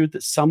understand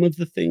that some of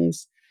the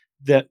things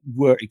that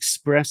were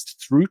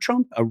expressed through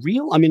Trump are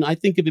real? I mean, I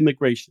think of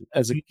immigration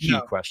as a key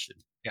question.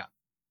 Yeah.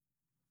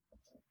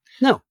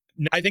 No.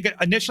 I think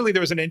initially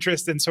there was an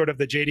interest in sort of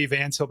the J.D.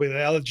 Vance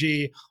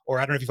elegy, or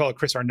I don't know if you follow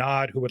Chris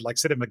Arnaud, who would like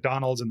sit at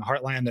McDonald's in the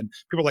heartland and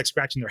people like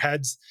scratching their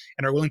heads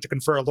and are willing to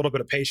confer a little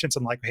bit of patience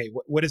and like, hey,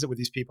 what is it with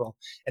these people?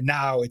 And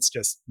now it's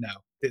just, no,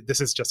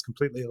 this is just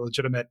completely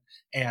illegitimate.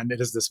 And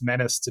it is this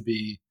menace to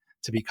be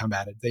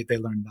combated. They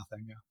learned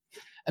nothing. Yeah.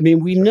 I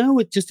mean, we know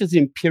it just as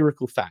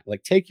empirical fact,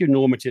 like take your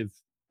normative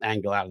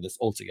angle out of this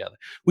altogether.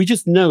 We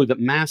just know that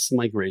mass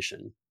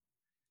migration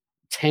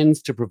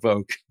tends to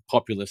provoke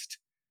populist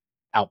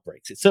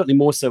outbreaks. It's certainly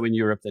more so in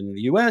Europe than in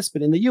the US,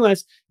 but in the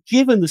US,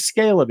 given the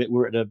scale of it,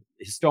 we're at a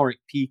historic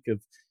peak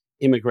of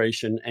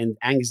immigration, and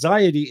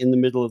anxiety in the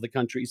middle of the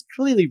country is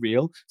clearly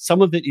real.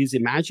 Some of it is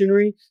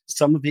imaginary,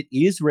 some of it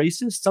is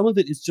racist, some of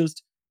it is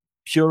just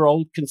pure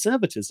old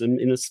conservatism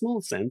in a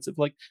small sense of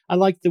like, I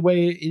like the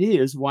way it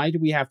is. Why do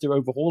we have to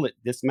overhaul it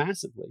this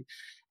massively?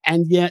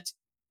 And yet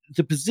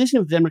the position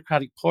of the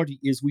Democratic Party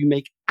is we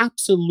make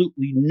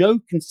absolutely no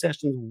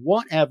concessions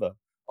whatever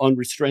on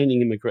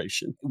restraining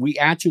immigration. We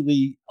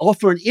actually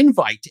offer an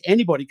invite to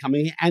anybody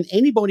coming in, and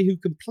anybody who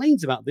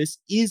complains about this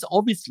is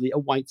obviously a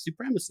white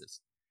supremacist.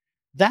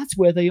 That's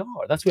where they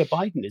are. That's where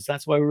Biden is.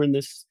 That's why we're in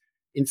this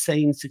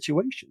insane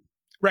situation.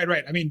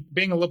 Right. I mean,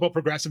 being a liberal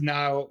progressive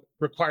now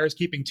requires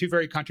keeping two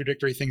very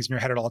contradictory things in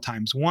your head at all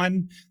times.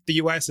 One, the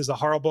US is a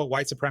horrible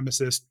white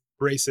supremacist,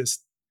 racist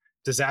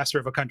disaster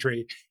of a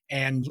country,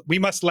 and we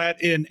must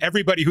let in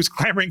everybody who's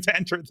clamoring to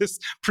enter this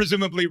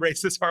presumably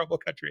racist, horrible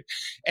country.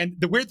 And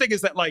the weird thing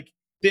is that, like,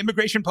 the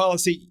immigration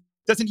policy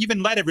doesn't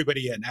even let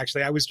everybody in.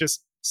 Actually, I was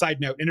just, side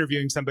note,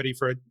 interviewing somebody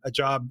for a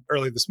job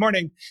early this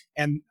morning,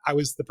 and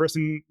the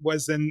person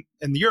was in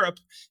Europe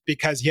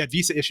because he had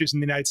visa issues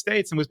in the United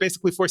States and was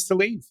basically forced to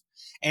leave.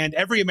 And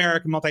every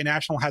American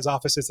multinational has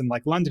offices in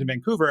like London and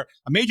Vancouver.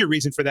 A major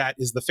reason for that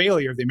is the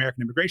failure of the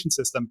American immigration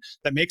system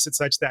that makes it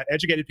such that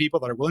educated people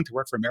that are willing to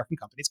work for American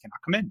companies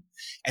cannot come in.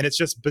 And it's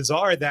just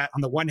bizarre that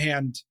on the one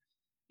hand,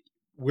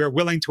 we're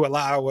willing to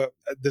allow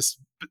this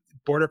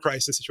border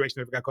crisis situation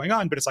we've got going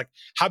on, but it's like,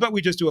 how about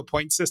we just do a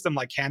point system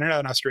like Canada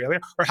and Australia?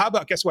 Or how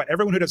about, guess what?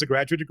 Everyone who does a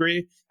graduate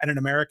degree at an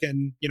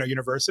American,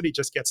 university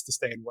just gets to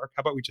stay and work.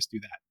 How about we just do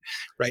that?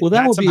 Right. Well,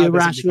 that would be a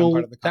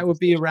rational. That would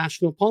be a conversation.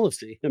 rational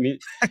policy. I mean,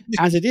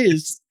 as it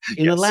is,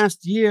 in the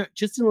last year,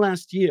 just in the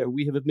last year,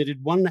 we have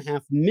admitted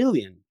 1.5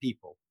 million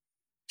people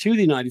to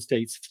the United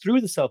States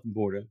through the southern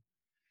border,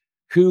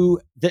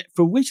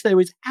 for which there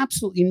is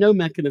absolutely no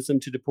mechanism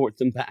to deport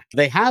them back.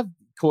 They have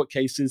court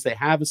cases, they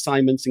have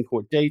assignments and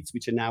court dates,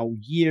 which are now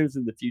years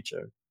in the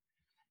future.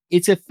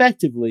 It's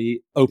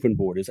effectively open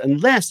borders,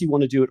 unless you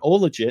want to do it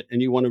all legit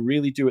and you want to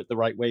really do it the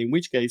right way, in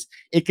which case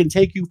it can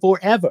take you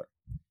forever.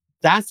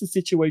 That's the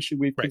situation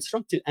we've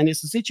constructed. And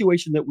it's a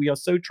situation that we are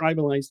so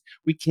tribalized,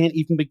 we can't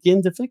even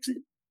begin to fix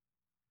it.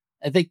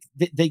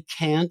 They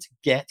can't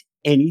get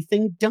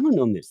anything done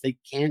on this. They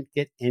can't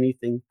get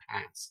anything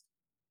passed.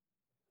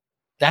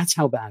 That's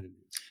how bad it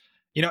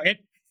is.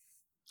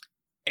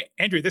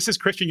 Andrew, this is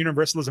Christian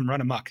universalism run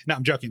amok. No,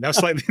 I'm joking. That was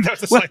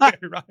a slightly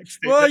ironic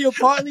statement. Well, you're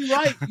partly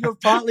right. You're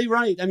partly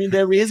right. I mean,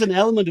 there is an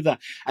element of that.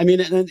 I mean,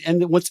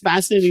 and what's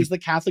fascinating is the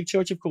Catholic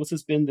Church, of course,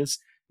 has been this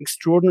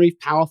extraordinary,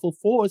 powerful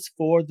force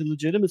for the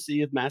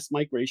legitimacy of mass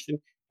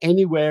migration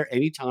anywhere,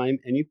 anytime,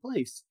 any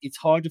place. It's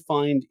hard to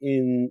find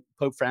in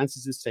Pope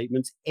Francis's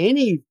statements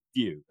any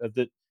view of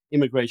that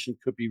immigration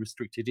could be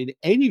restricted in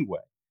any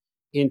way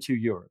into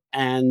Europe.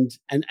 And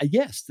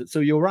yes, so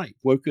you're right.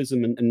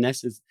 Wokeism and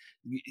Ness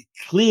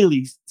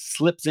clearly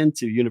slips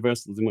into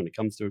universalism when it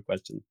comes to a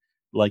question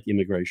like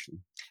immigration.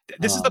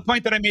 This is the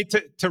point that I made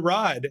to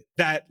Rod,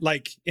 that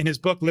like in his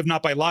book, Live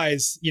Not by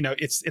Lies,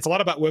 it's a lot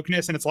about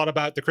wokeness, and it's a lot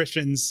about the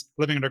Christians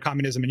living under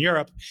communism in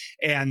Europe.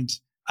 And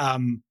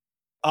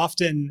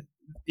often,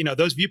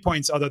 those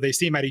viewpoints, although they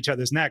seem at each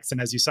other's necks, and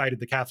as you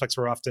cited, the Catholics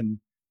were often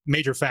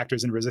major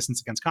factors in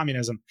resistance against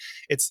communism.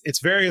 It's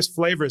various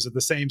flavors of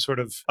the same sort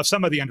of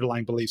some of the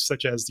underlying beliefs,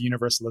 such as the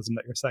universalism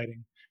that you're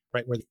citing,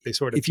 right? Where they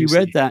sort of. If you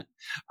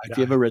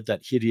ever read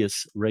that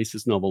hideous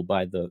racist novel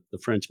by the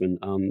Frenchman,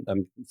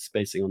 I'm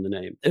spacing on the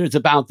name. It's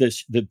about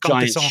the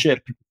giant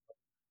ship.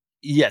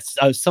 Yes,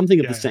 something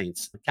of the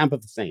Saints, Camp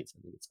of the Saints,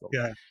 I think it's called.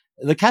 Yeah.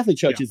 The Catholic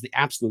Church is the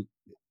absolute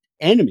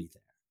enemy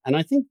there. And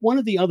I think one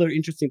of the other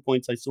interesting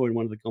points I saw in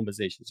one of the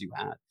conversations you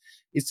had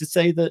is to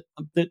say that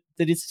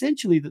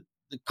essentially the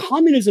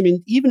communism,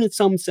 even in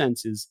some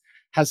senses,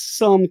 has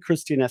some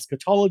Christian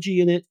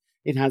eschatology in it.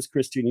 It has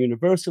Christian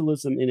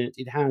universalism in it.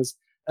 It has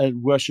a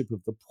worship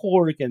of the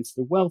poor against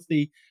the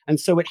wealthy. And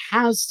so it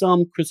has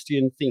some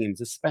Christian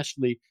themes,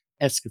 especially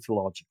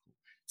eschatological.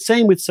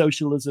 Same with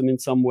socialism in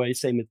some way,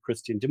 same with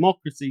Christian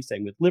democracy,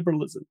 same with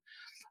liberalism.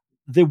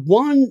 The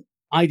one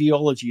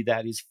ideology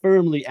that is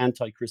firmly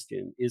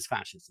anti-Christian is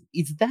fascism.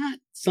 Is that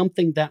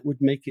something that would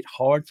make it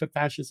hard for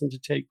fascism to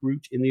take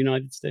root in the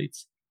United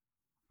States?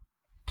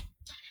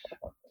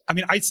 I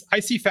mean, I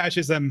see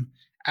fascism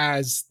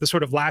as the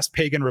sort of last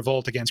pagan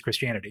revolt against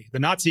Christianity. The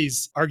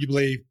Nazis,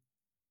 arguably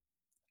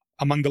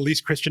among the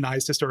least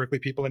Christianized historically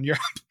people in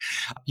Europe,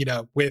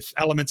 with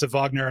elements of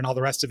Wagner and all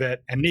the rest of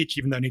it, and Nietzsche,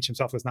 even though Nietzsche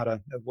himself was not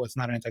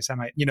an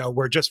anti-Semite,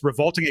 were just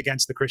revolting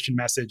against the Christian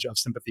message of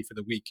sympathy for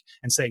the weak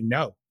and saying,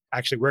 no,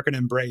 actually, we're going to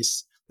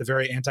embrace the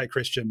very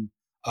anti-Christian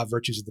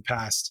virtues of the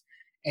past.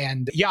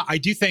 And yeah, I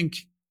do think,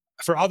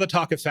 for all the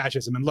talk of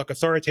fascism, and look,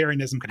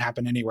 authoritarianism can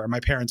happen anywhere. My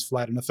parents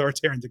fled an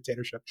authoritarian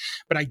dictatorship,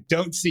 but I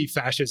don't see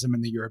fascism in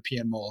the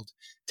European mold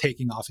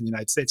taking off in the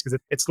United States, because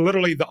it's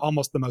literally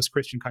almost the most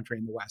Christian country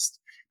in the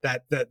West.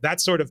 That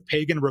sort of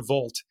pagan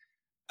revolt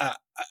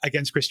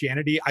against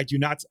Christianity,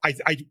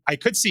 I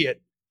could see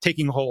it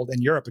taking hold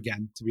in Europe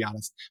again, to be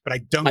honest, but I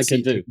don't see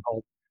it taking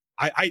hold.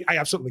 I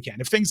absolutely can.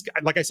 If things,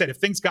 like I said, if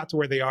things got to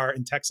where they are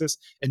in Texas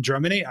and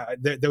Germany,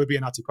 there would be a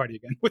Nazi party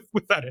again,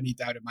 without any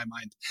doubt in my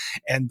mind.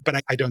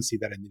 But I don't see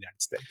that in the United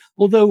States.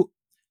 Although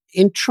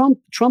in Trump,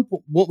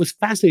 what was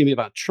fascinating me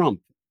about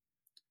Trump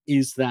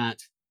is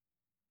that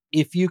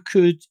if you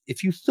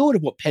thought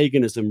of what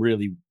paganism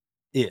really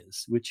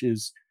is, which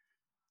is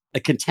a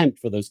contempt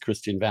for those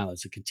Christian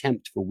values, a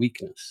contempt for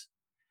weakness,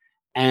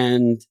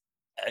 and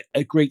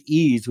a great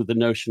ease with the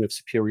notion of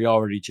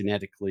superiority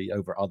genetically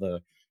over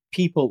other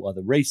people,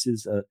 other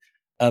races,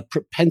 a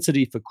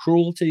propensity for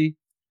cruelty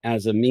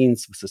as a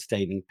means of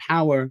sustaining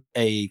power,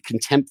 a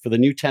contempt for the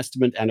New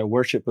Testament and a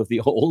worship of the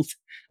Old.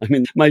 I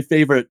mean, my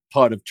favorite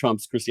part of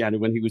Trump's Christianity,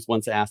 when he was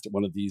once asked at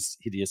one of these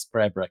hideous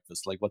prayer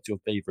breakfasts, like, what's your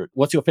favorite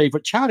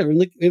chapter in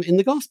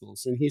the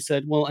Gospels? And he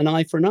said, well, an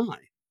eye for an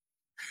eye.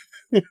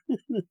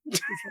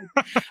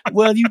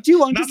 Well, you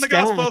do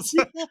understand. Not the Gospels.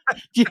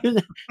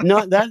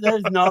 That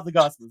is not the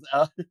Gospels.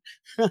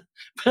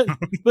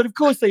 But of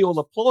course, they all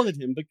applauded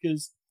him,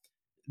 because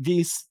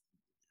these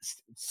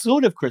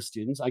sort of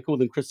Christians, I call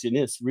them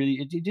Christianists, really,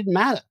 it didn't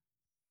matter.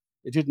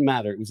 It didn't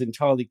matter. It was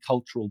entirely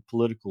cultural,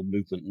 political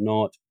movement,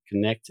 not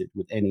connected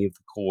with any of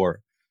the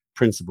core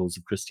principles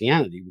of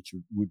Christianity, which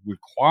would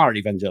require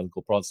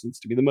evangelical Protestants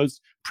to be the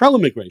most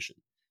pro-immigration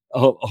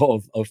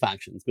of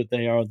factions, but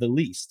they are the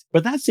least.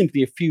 But that's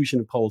simply a fusion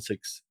of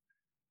politics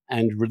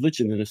and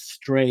religion, in a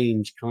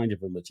strange kind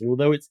of religion.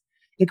 Although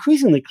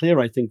increasingly clear,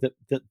 I think,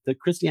 that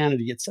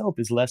Christianity itself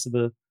is less of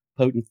a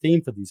potent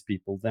theme for these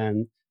people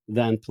than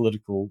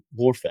political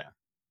warfare.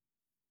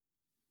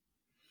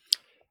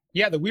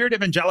 Yeah, the weird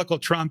evangelical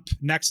Trump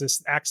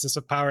nexus axis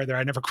of power there,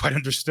 I never quite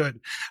understood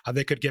how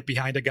they could get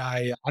behind a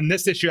guy. On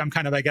this issue, I'm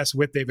kind of, I guess,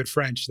 with David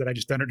French, that I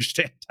just don't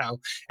understand how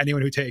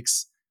anyone who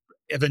takes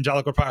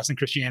evangelical Protestant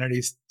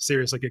Christianity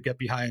seriously could get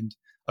behind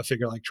a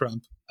figure like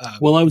Trump.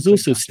 Well, I was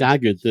also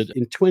staggered that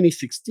in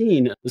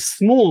 2016, a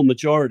small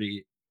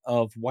majority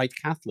of white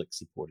Catholics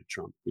supported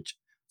Trump, which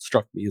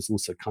struck me as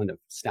also kind of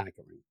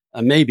staggering.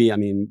 Maybe, I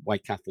mean,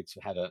 white Catholics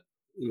had a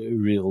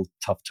real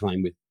tough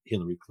time with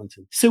Hillary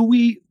Clinton. So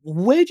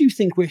where do you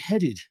think we're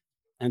headed,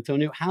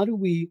 Antonio?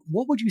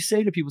 What would you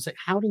say to people? Say,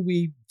 how do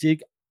we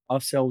dig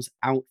ourselves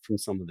out from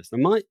some of this?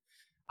 Now,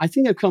 I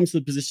think I've come to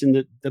the position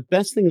that the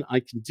best thing that I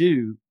can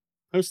do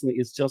personally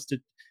is just to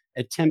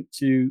attempt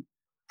to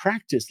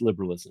practice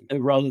liberalism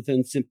rather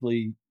than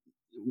simply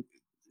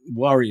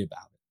worry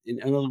about it.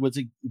 In other words,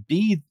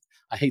 be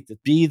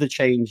the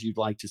change you'd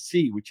like to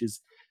see, which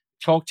is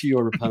talk to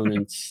your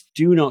opponents,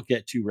 do not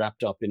get too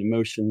wrapped up in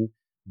emotion,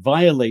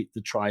 violate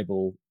the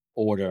tribal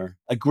order,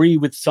 agree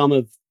with some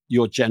of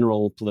your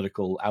general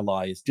political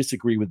allies,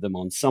 disagree with them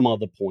on some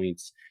other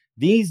points.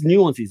 These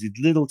nuances, these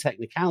little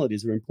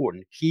technicalities are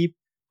important. Keep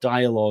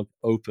dialogue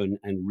open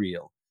and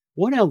real.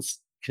 What else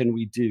can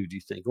we do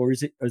you think? Or is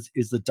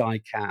the die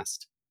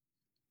cast?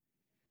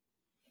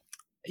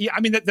 Yeah,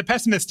 I mean, the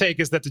pessimist take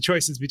is that the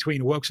choice is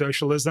between woke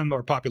socialism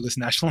or populist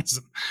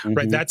nationalism,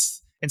 right?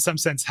 That's in some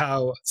sense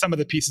how some of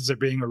the pieces are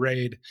being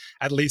arrayed,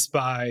 at least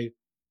by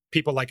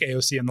people like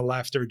AOC on the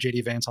left or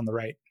JD Vance on the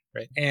right,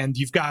 right? And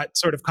you've got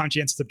sort of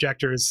conscientious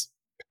objectors,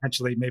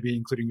 potentially maybe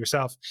including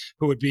yourself,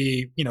 who would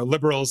be,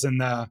 liberals in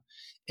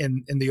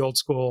the old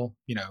school,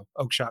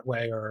 Oakeshott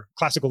way, or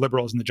classical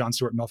liberals in the John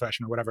Stuart Mill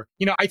fashion or whatever.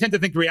 I tend to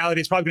think reality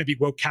is probably going to be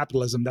woke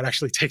capitalism that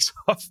actually takes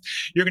off.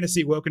 You're going to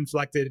see woke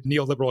inflected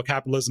neoliberal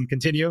capitalism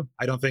continue.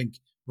 I don't think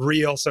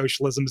real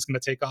socialism is going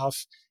to take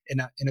off in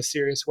a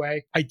serious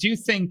way. I do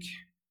think,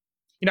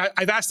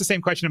 I've asked the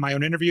same question in my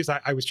own interviews.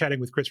 I was chatting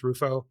with Chris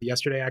Rufo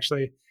yesterday,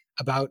 actually,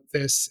 about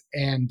this.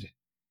 And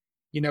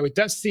it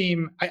does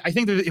seem, I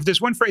think that if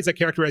there's one phrase that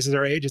characterizes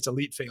our age, it's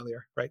elite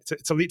failure, right?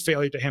 It's elite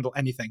failure to handle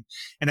anything.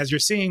 And as you're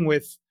seeing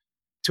with,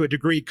 to a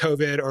degree,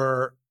 COVID,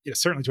 or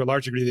certainly to a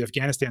large degree, the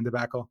Afghanistan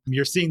debacle,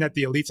 you're seeing that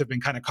the elites have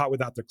been kind of caught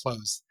without their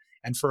clothes.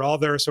 And for all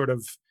their sort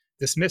of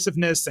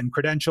dismissiveness and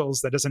credentials,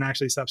 that doesn't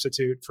actually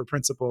substitute for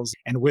principles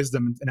and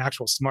wisdom and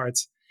actual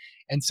smarts.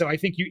 And so I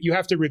think you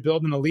have to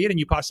rebuild an elite, and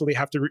you possibly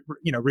have to,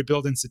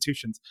 rebuild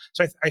institutions.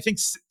 So I think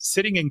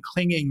sitting and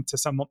clinging to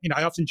someone,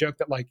 I often joke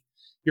that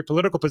your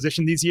political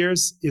position these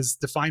years is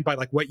defined by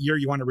what year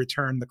you want to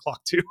return the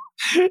clock to.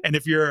 And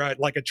if you're a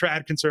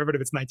trad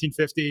conservative, it's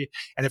 1950.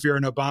 And if you're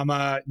an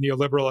Obama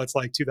neoliberal, it's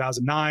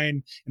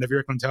 2009. And if you're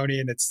a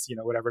Clintonian, it's,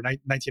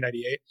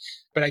 1998.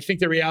 But I think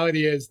the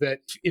reality is that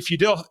if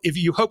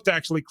you hope to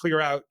actually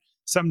clear out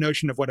some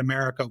notion of what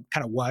America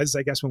kind of was,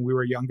 I guess, when we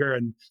were younger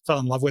and fell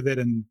in love with it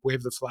and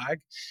waved the flag,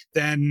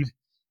 then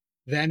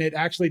it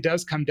actually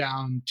does come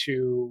down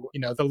to,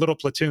 the little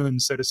platoon,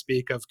 so to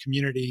speak, of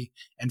community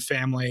and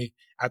family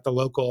at the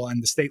local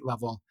and the state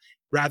level,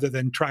 rather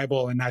than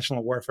tribal and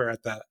national warfare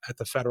at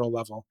the federal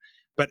level.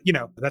 But,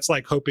 that's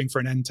like hoping for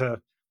an end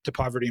to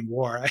poverty and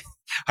war.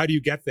 How do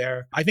you get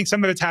there? I think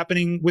some of it's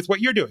happening with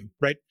what you're doing,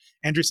 right?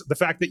 Andrew, the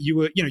fact that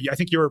I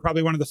think you were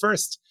probably one of the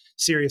first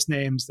serious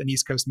names in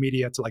East Coast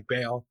media to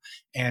bail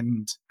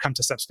and come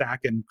to Substack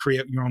and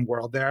create your own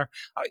world there,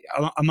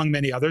 among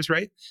many others,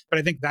 right? But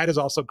I think that is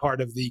also part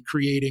of the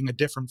creating a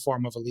different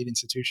form of elite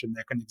institution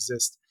that can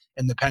exist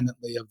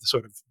independently of the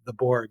sort of the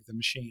Borg, the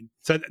machine.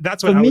 So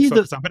that's what I would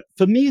focus on. But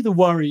for me, the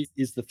worry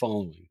is the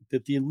following: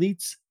 that the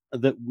elites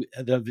that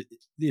have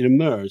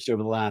emerged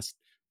over the last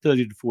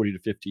 30 to 40 to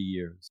 50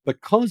 years,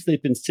 because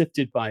they've been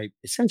sifted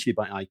essentially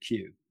by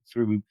IQ,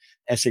 through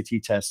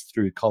SAT tests,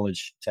 through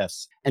college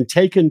tests, and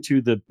taken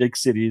to the big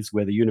cities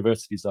where the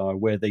universities are,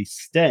 where they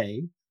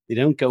stay. They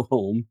don't go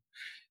home.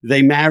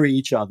 They marry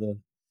each other.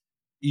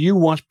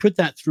 Put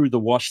that through the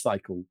wash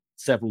cycle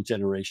several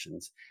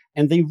generations,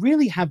 and they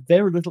really have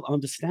very little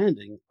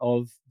understanding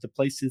of the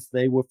places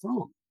they were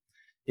from.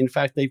 In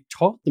fact, they've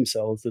taught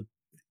themselves that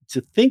to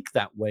think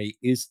that way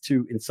is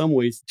in some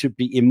ways, to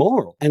be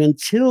immoral. And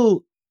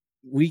until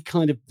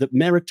the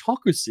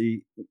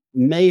meritocracy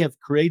may have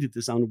created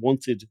this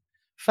unwanted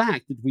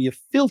fact that we have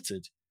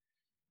filtered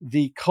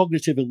the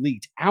cognitive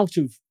elite out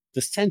of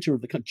the center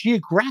of the country,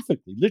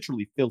 geographically,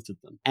 literally filtered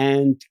them,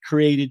 and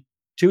created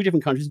two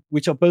different countries,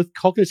 which are both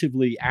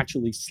cognitively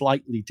actually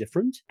slightly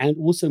different, and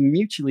also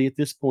mutually at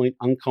this point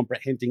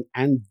uncomprehending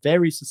and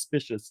very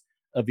suspicious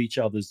of each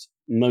other's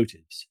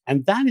motives.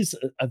 And that is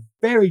a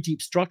very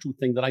deep structural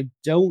thing that I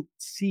don't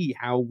see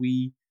how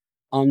we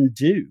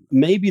undo.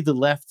 Maybe the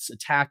left's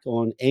attack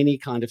on any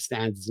kind of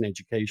standards in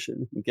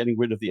education, getting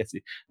rid of the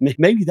SE,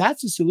 maybe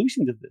that's a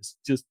solution to this.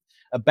 Just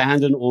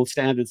abandon all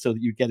standards so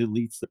that you get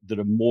elites that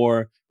are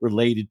more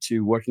related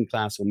to working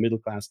class or middle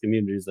class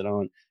communities that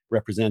aren't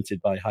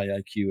represented by high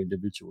IQ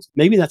individuals.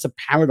 Maybe that's a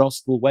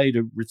paradoxical way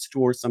to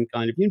restore some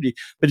kind of unity.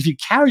 But if you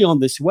carry on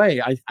this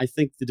way, I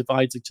think the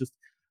divides are just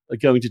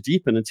going to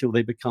deepen until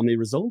they become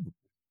irresolvable.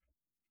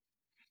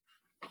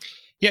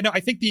 Yeah, no,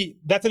 I think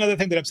that's another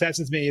thing that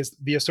obsesses me is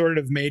the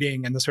assortative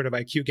mating and the sort of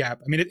IQ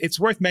gap. I mean, it's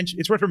worth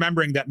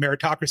remembering that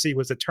meritocracy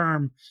was a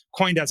term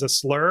coined as a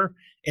slur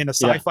in a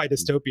sci-fi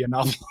dystopia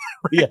novel.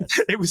 Right? Yes.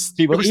 It was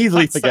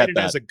easily forget cited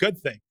that as a good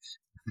thing.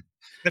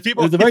 The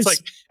people, it's like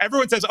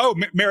everyone says, "Oh,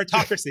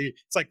 meritocracy."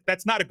 It's like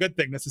that's not a good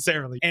thing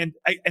necessarily. And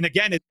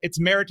again, it's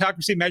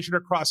meritocracy measured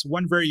across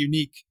one very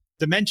unique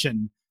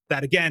dimension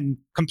that again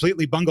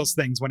completely bungles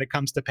things when it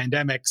comes to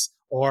pandemics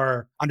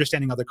or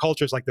understanding other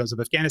cultures like those of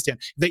Afghanistan.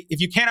 If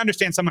you can't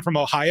understand someone from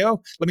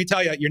Ohio, let me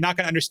tell you, you're not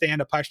going to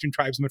understand a Pashtun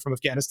tribesman from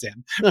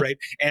Afghanistan, right?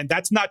 And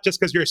that's not just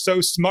because you're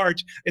so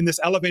smart in this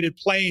elevated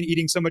plane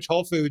eating so much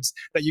Whole Foods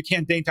that you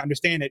can't deign to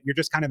understand it. You're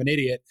just kind of an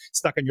idiot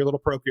stuck in your little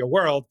parochial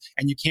world,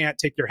 and you can't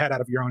take your head out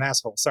of your own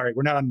asshole. Sorry,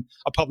 we're not on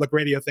a public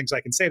radio thing, so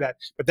I can say that,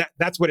 but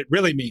that's what it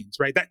really means,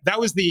 right? That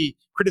was the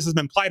criticism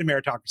implied to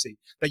meritocracy,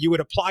 that you would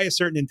apply a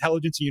certain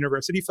intelligence and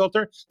university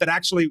filter that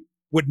actually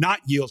would not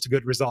yield to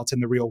good results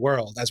in the real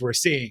world, as we're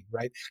seeing,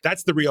 right?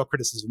 That's the real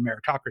criticism of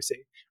meritocracy,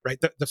 right?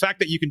 The fact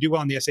that you can do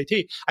well on the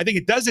SAT, I think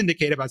it does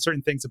indicate about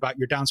certain things about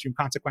your downstream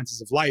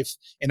consequences of life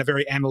in a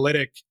very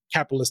analytic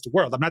capitalist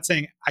world. I'm not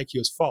saying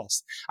IQ is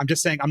false. I'm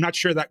just saying I'm not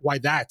sure that why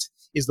that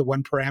is the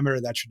one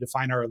parameter that should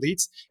define our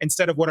elites,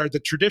 instead of what are the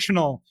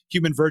traditional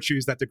human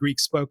virtues that the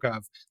Greeks spoke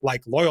of,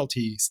 like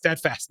loyalty,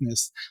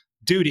 steadfastness,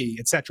 duty,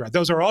 etc.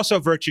 Those are also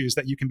virtues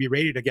that you can be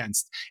rated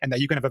against, and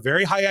that you can have a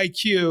very high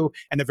IQ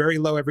and a very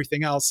low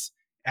everything else.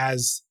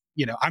 As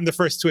you know, I'm the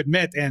first to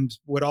admit, and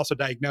would also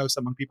diagnose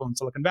among people in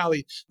Silicon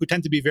Valley who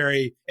tend to be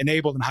very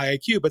enabled and high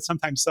IQ, but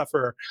sometimes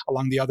suffer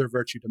along the other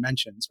virtue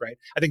dimensions, right?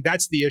 I think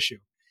that's the issue.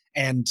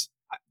 And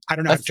I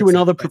don't know. That's true in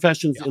other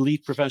professions,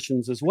 elite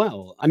professions as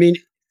well. I mean,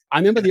 I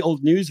remember the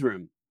old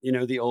newsroom,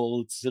 the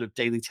old sort of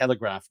Daily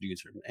Telegraph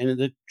newsroom. And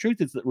the truth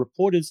is that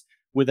reporters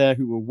were there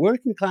who were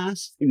working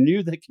class, who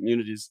knew their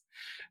communities,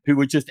 who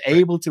were just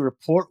able to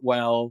report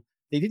well.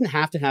 They didn't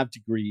have to have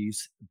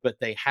degrees, but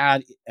they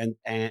had, and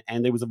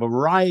there was a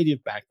variety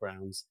of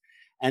backgrounds.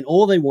 And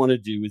all they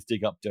wanted to do was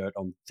dig up dirt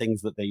on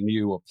things that they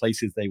knew or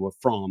places they were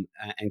from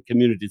and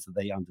communities that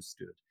they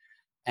understood.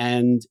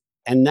 And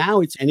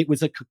now it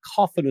was a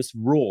cacophonous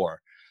roar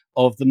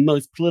of the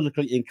most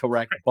politically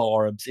incorrect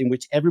barbs in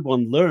which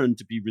everyone learned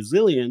to be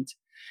resilient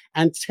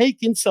and take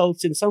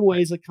insults in some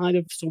ways a kind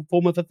of some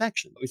form of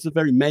affection. It's a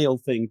very male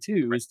thing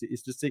too, is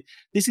to say,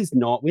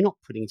 we're not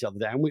putting each other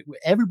down.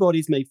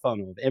 Everybody's made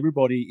fun of,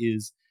 everybody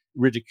is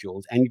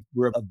ridiculed, and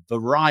we're a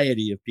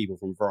variety of people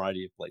from a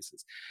variety of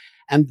places.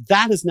 And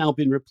that has now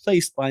been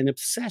replaced by an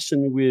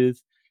obsession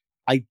with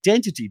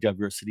identity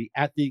diversity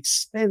at the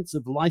expense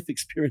of life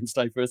experience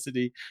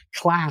diversity,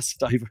 class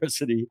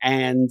diversity.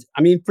 And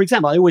I mean, for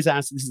example,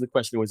 this is the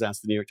question I always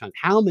ask the New York Times.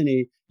 How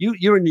many,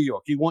 you're in New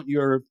York, you want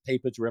your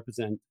paper to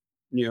represent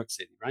New York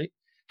City, right?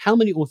 How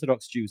many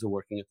Orthodox Jews are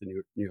working at the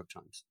New York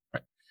Times?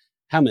 Right.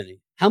 How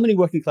many? How many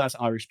working class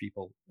Irish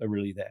people are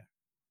really there?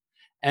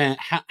 And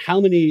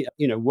how many,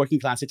 working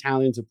class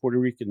Italians or Puerto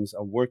Ricans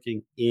are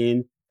working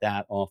in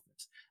that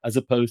office, as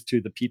opposed to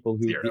the people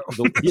who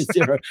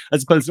zero,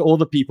 as opposed to all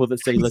the people that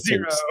say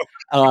Latinx.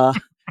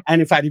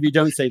 And in fact, if you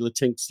don't say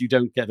Latinx, you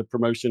don't get a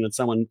promotion, and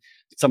someone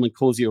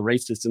calls you a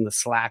racist in the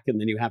Slack, and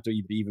then you have to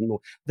be even more.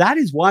 That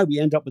is why we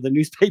end up with the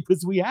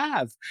newspapers we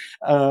have.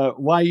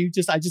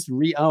 I'm just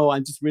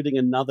reading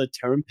another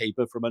term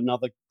paper from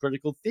another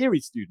critical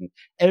theory student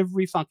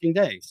every fucking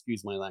day.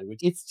 Excuse my language.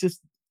 It's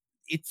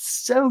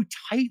so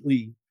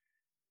tightly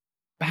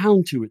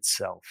bound to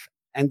itself.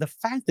 And the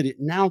fact that it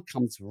now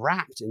comes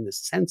wrapped in this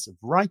sense of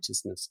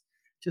righteousness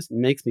just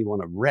makes me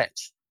want to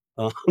retch.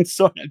 I'm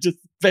sorry, I'm just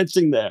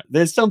venting there.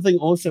 There's something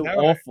also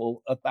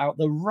awful about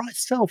the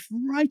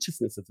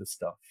self-righteousness of this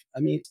stuff. I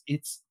mean,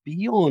 it's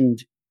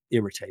beyond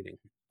irritating.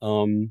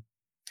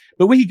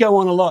 But we could go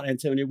on a lot,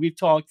 Antonio. We've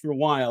talked for a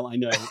while, I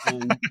know,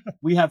 and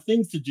we have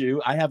things to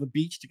do. I have a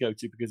beach to go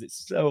to because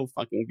it's so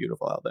fucking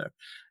beautiful out there.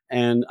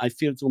 And I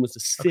feel it's almost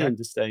a sin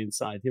to stay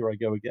inside. Here I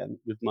go again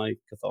with my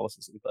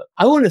Catholicism. But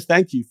I want to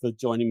thank you for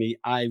joining me.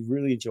 I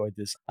really enjoyed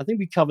this. I think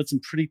we covered some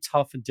pretty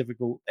tough and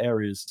difficult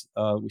areas,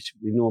 which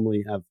we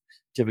normally have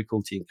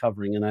difficulty in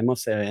covering. And I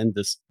must say, I end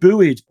this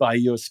buoyed by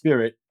your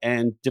spirit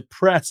and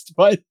depressed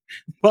by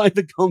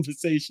the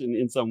conversation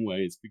in some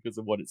ways because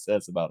of what it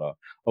says about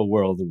our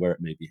world and where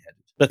it may be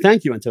headed. But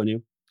thank you,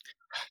 Antonio.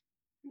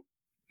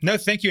 No,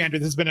 thank you, Andrew.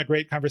 This has been a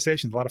great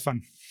conversation. A lot of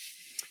fun.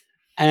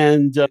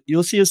 And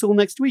you'll see us all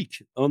next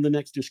week on the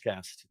next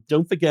Dishcast.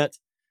 Don't forget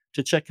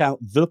to check out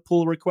The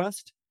Pull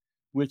Request,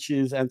 which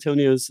is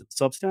Antonio's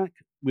Substack,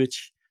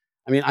 which,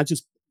 I mean, I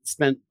just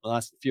spent the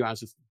last few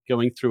hours just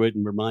going through it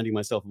and reminding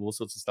myself of all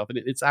sorts of stuff. And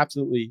it's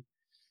absolutely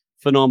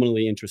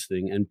phenomenally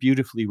interesting and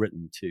beautifully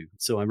written too.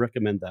 So I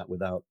recommend that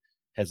without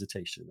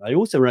hesitation. I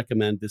also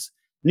recommend this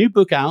new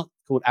book out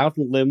called Out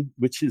on Limb,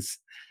 which is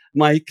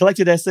my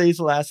collected essays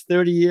the last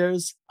 30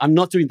 years. I'm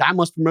not doing that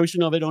much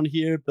promotion of it on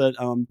here, but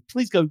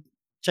please go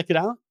check it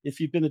out. If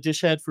you've been a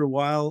dish head for a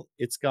while,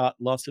 it's got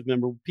lots of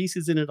memorable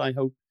pieces in it, I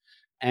hope.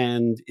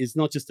 And it's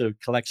not just a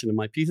collection of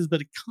my pieces,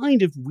 but a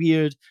kind of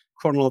weird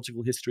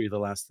chronological history of the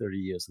last 30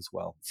 years as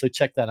well. So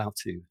check that out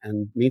too.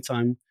 And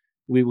meantime,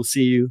 we will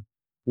see you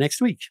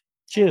next week.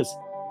 Cheers.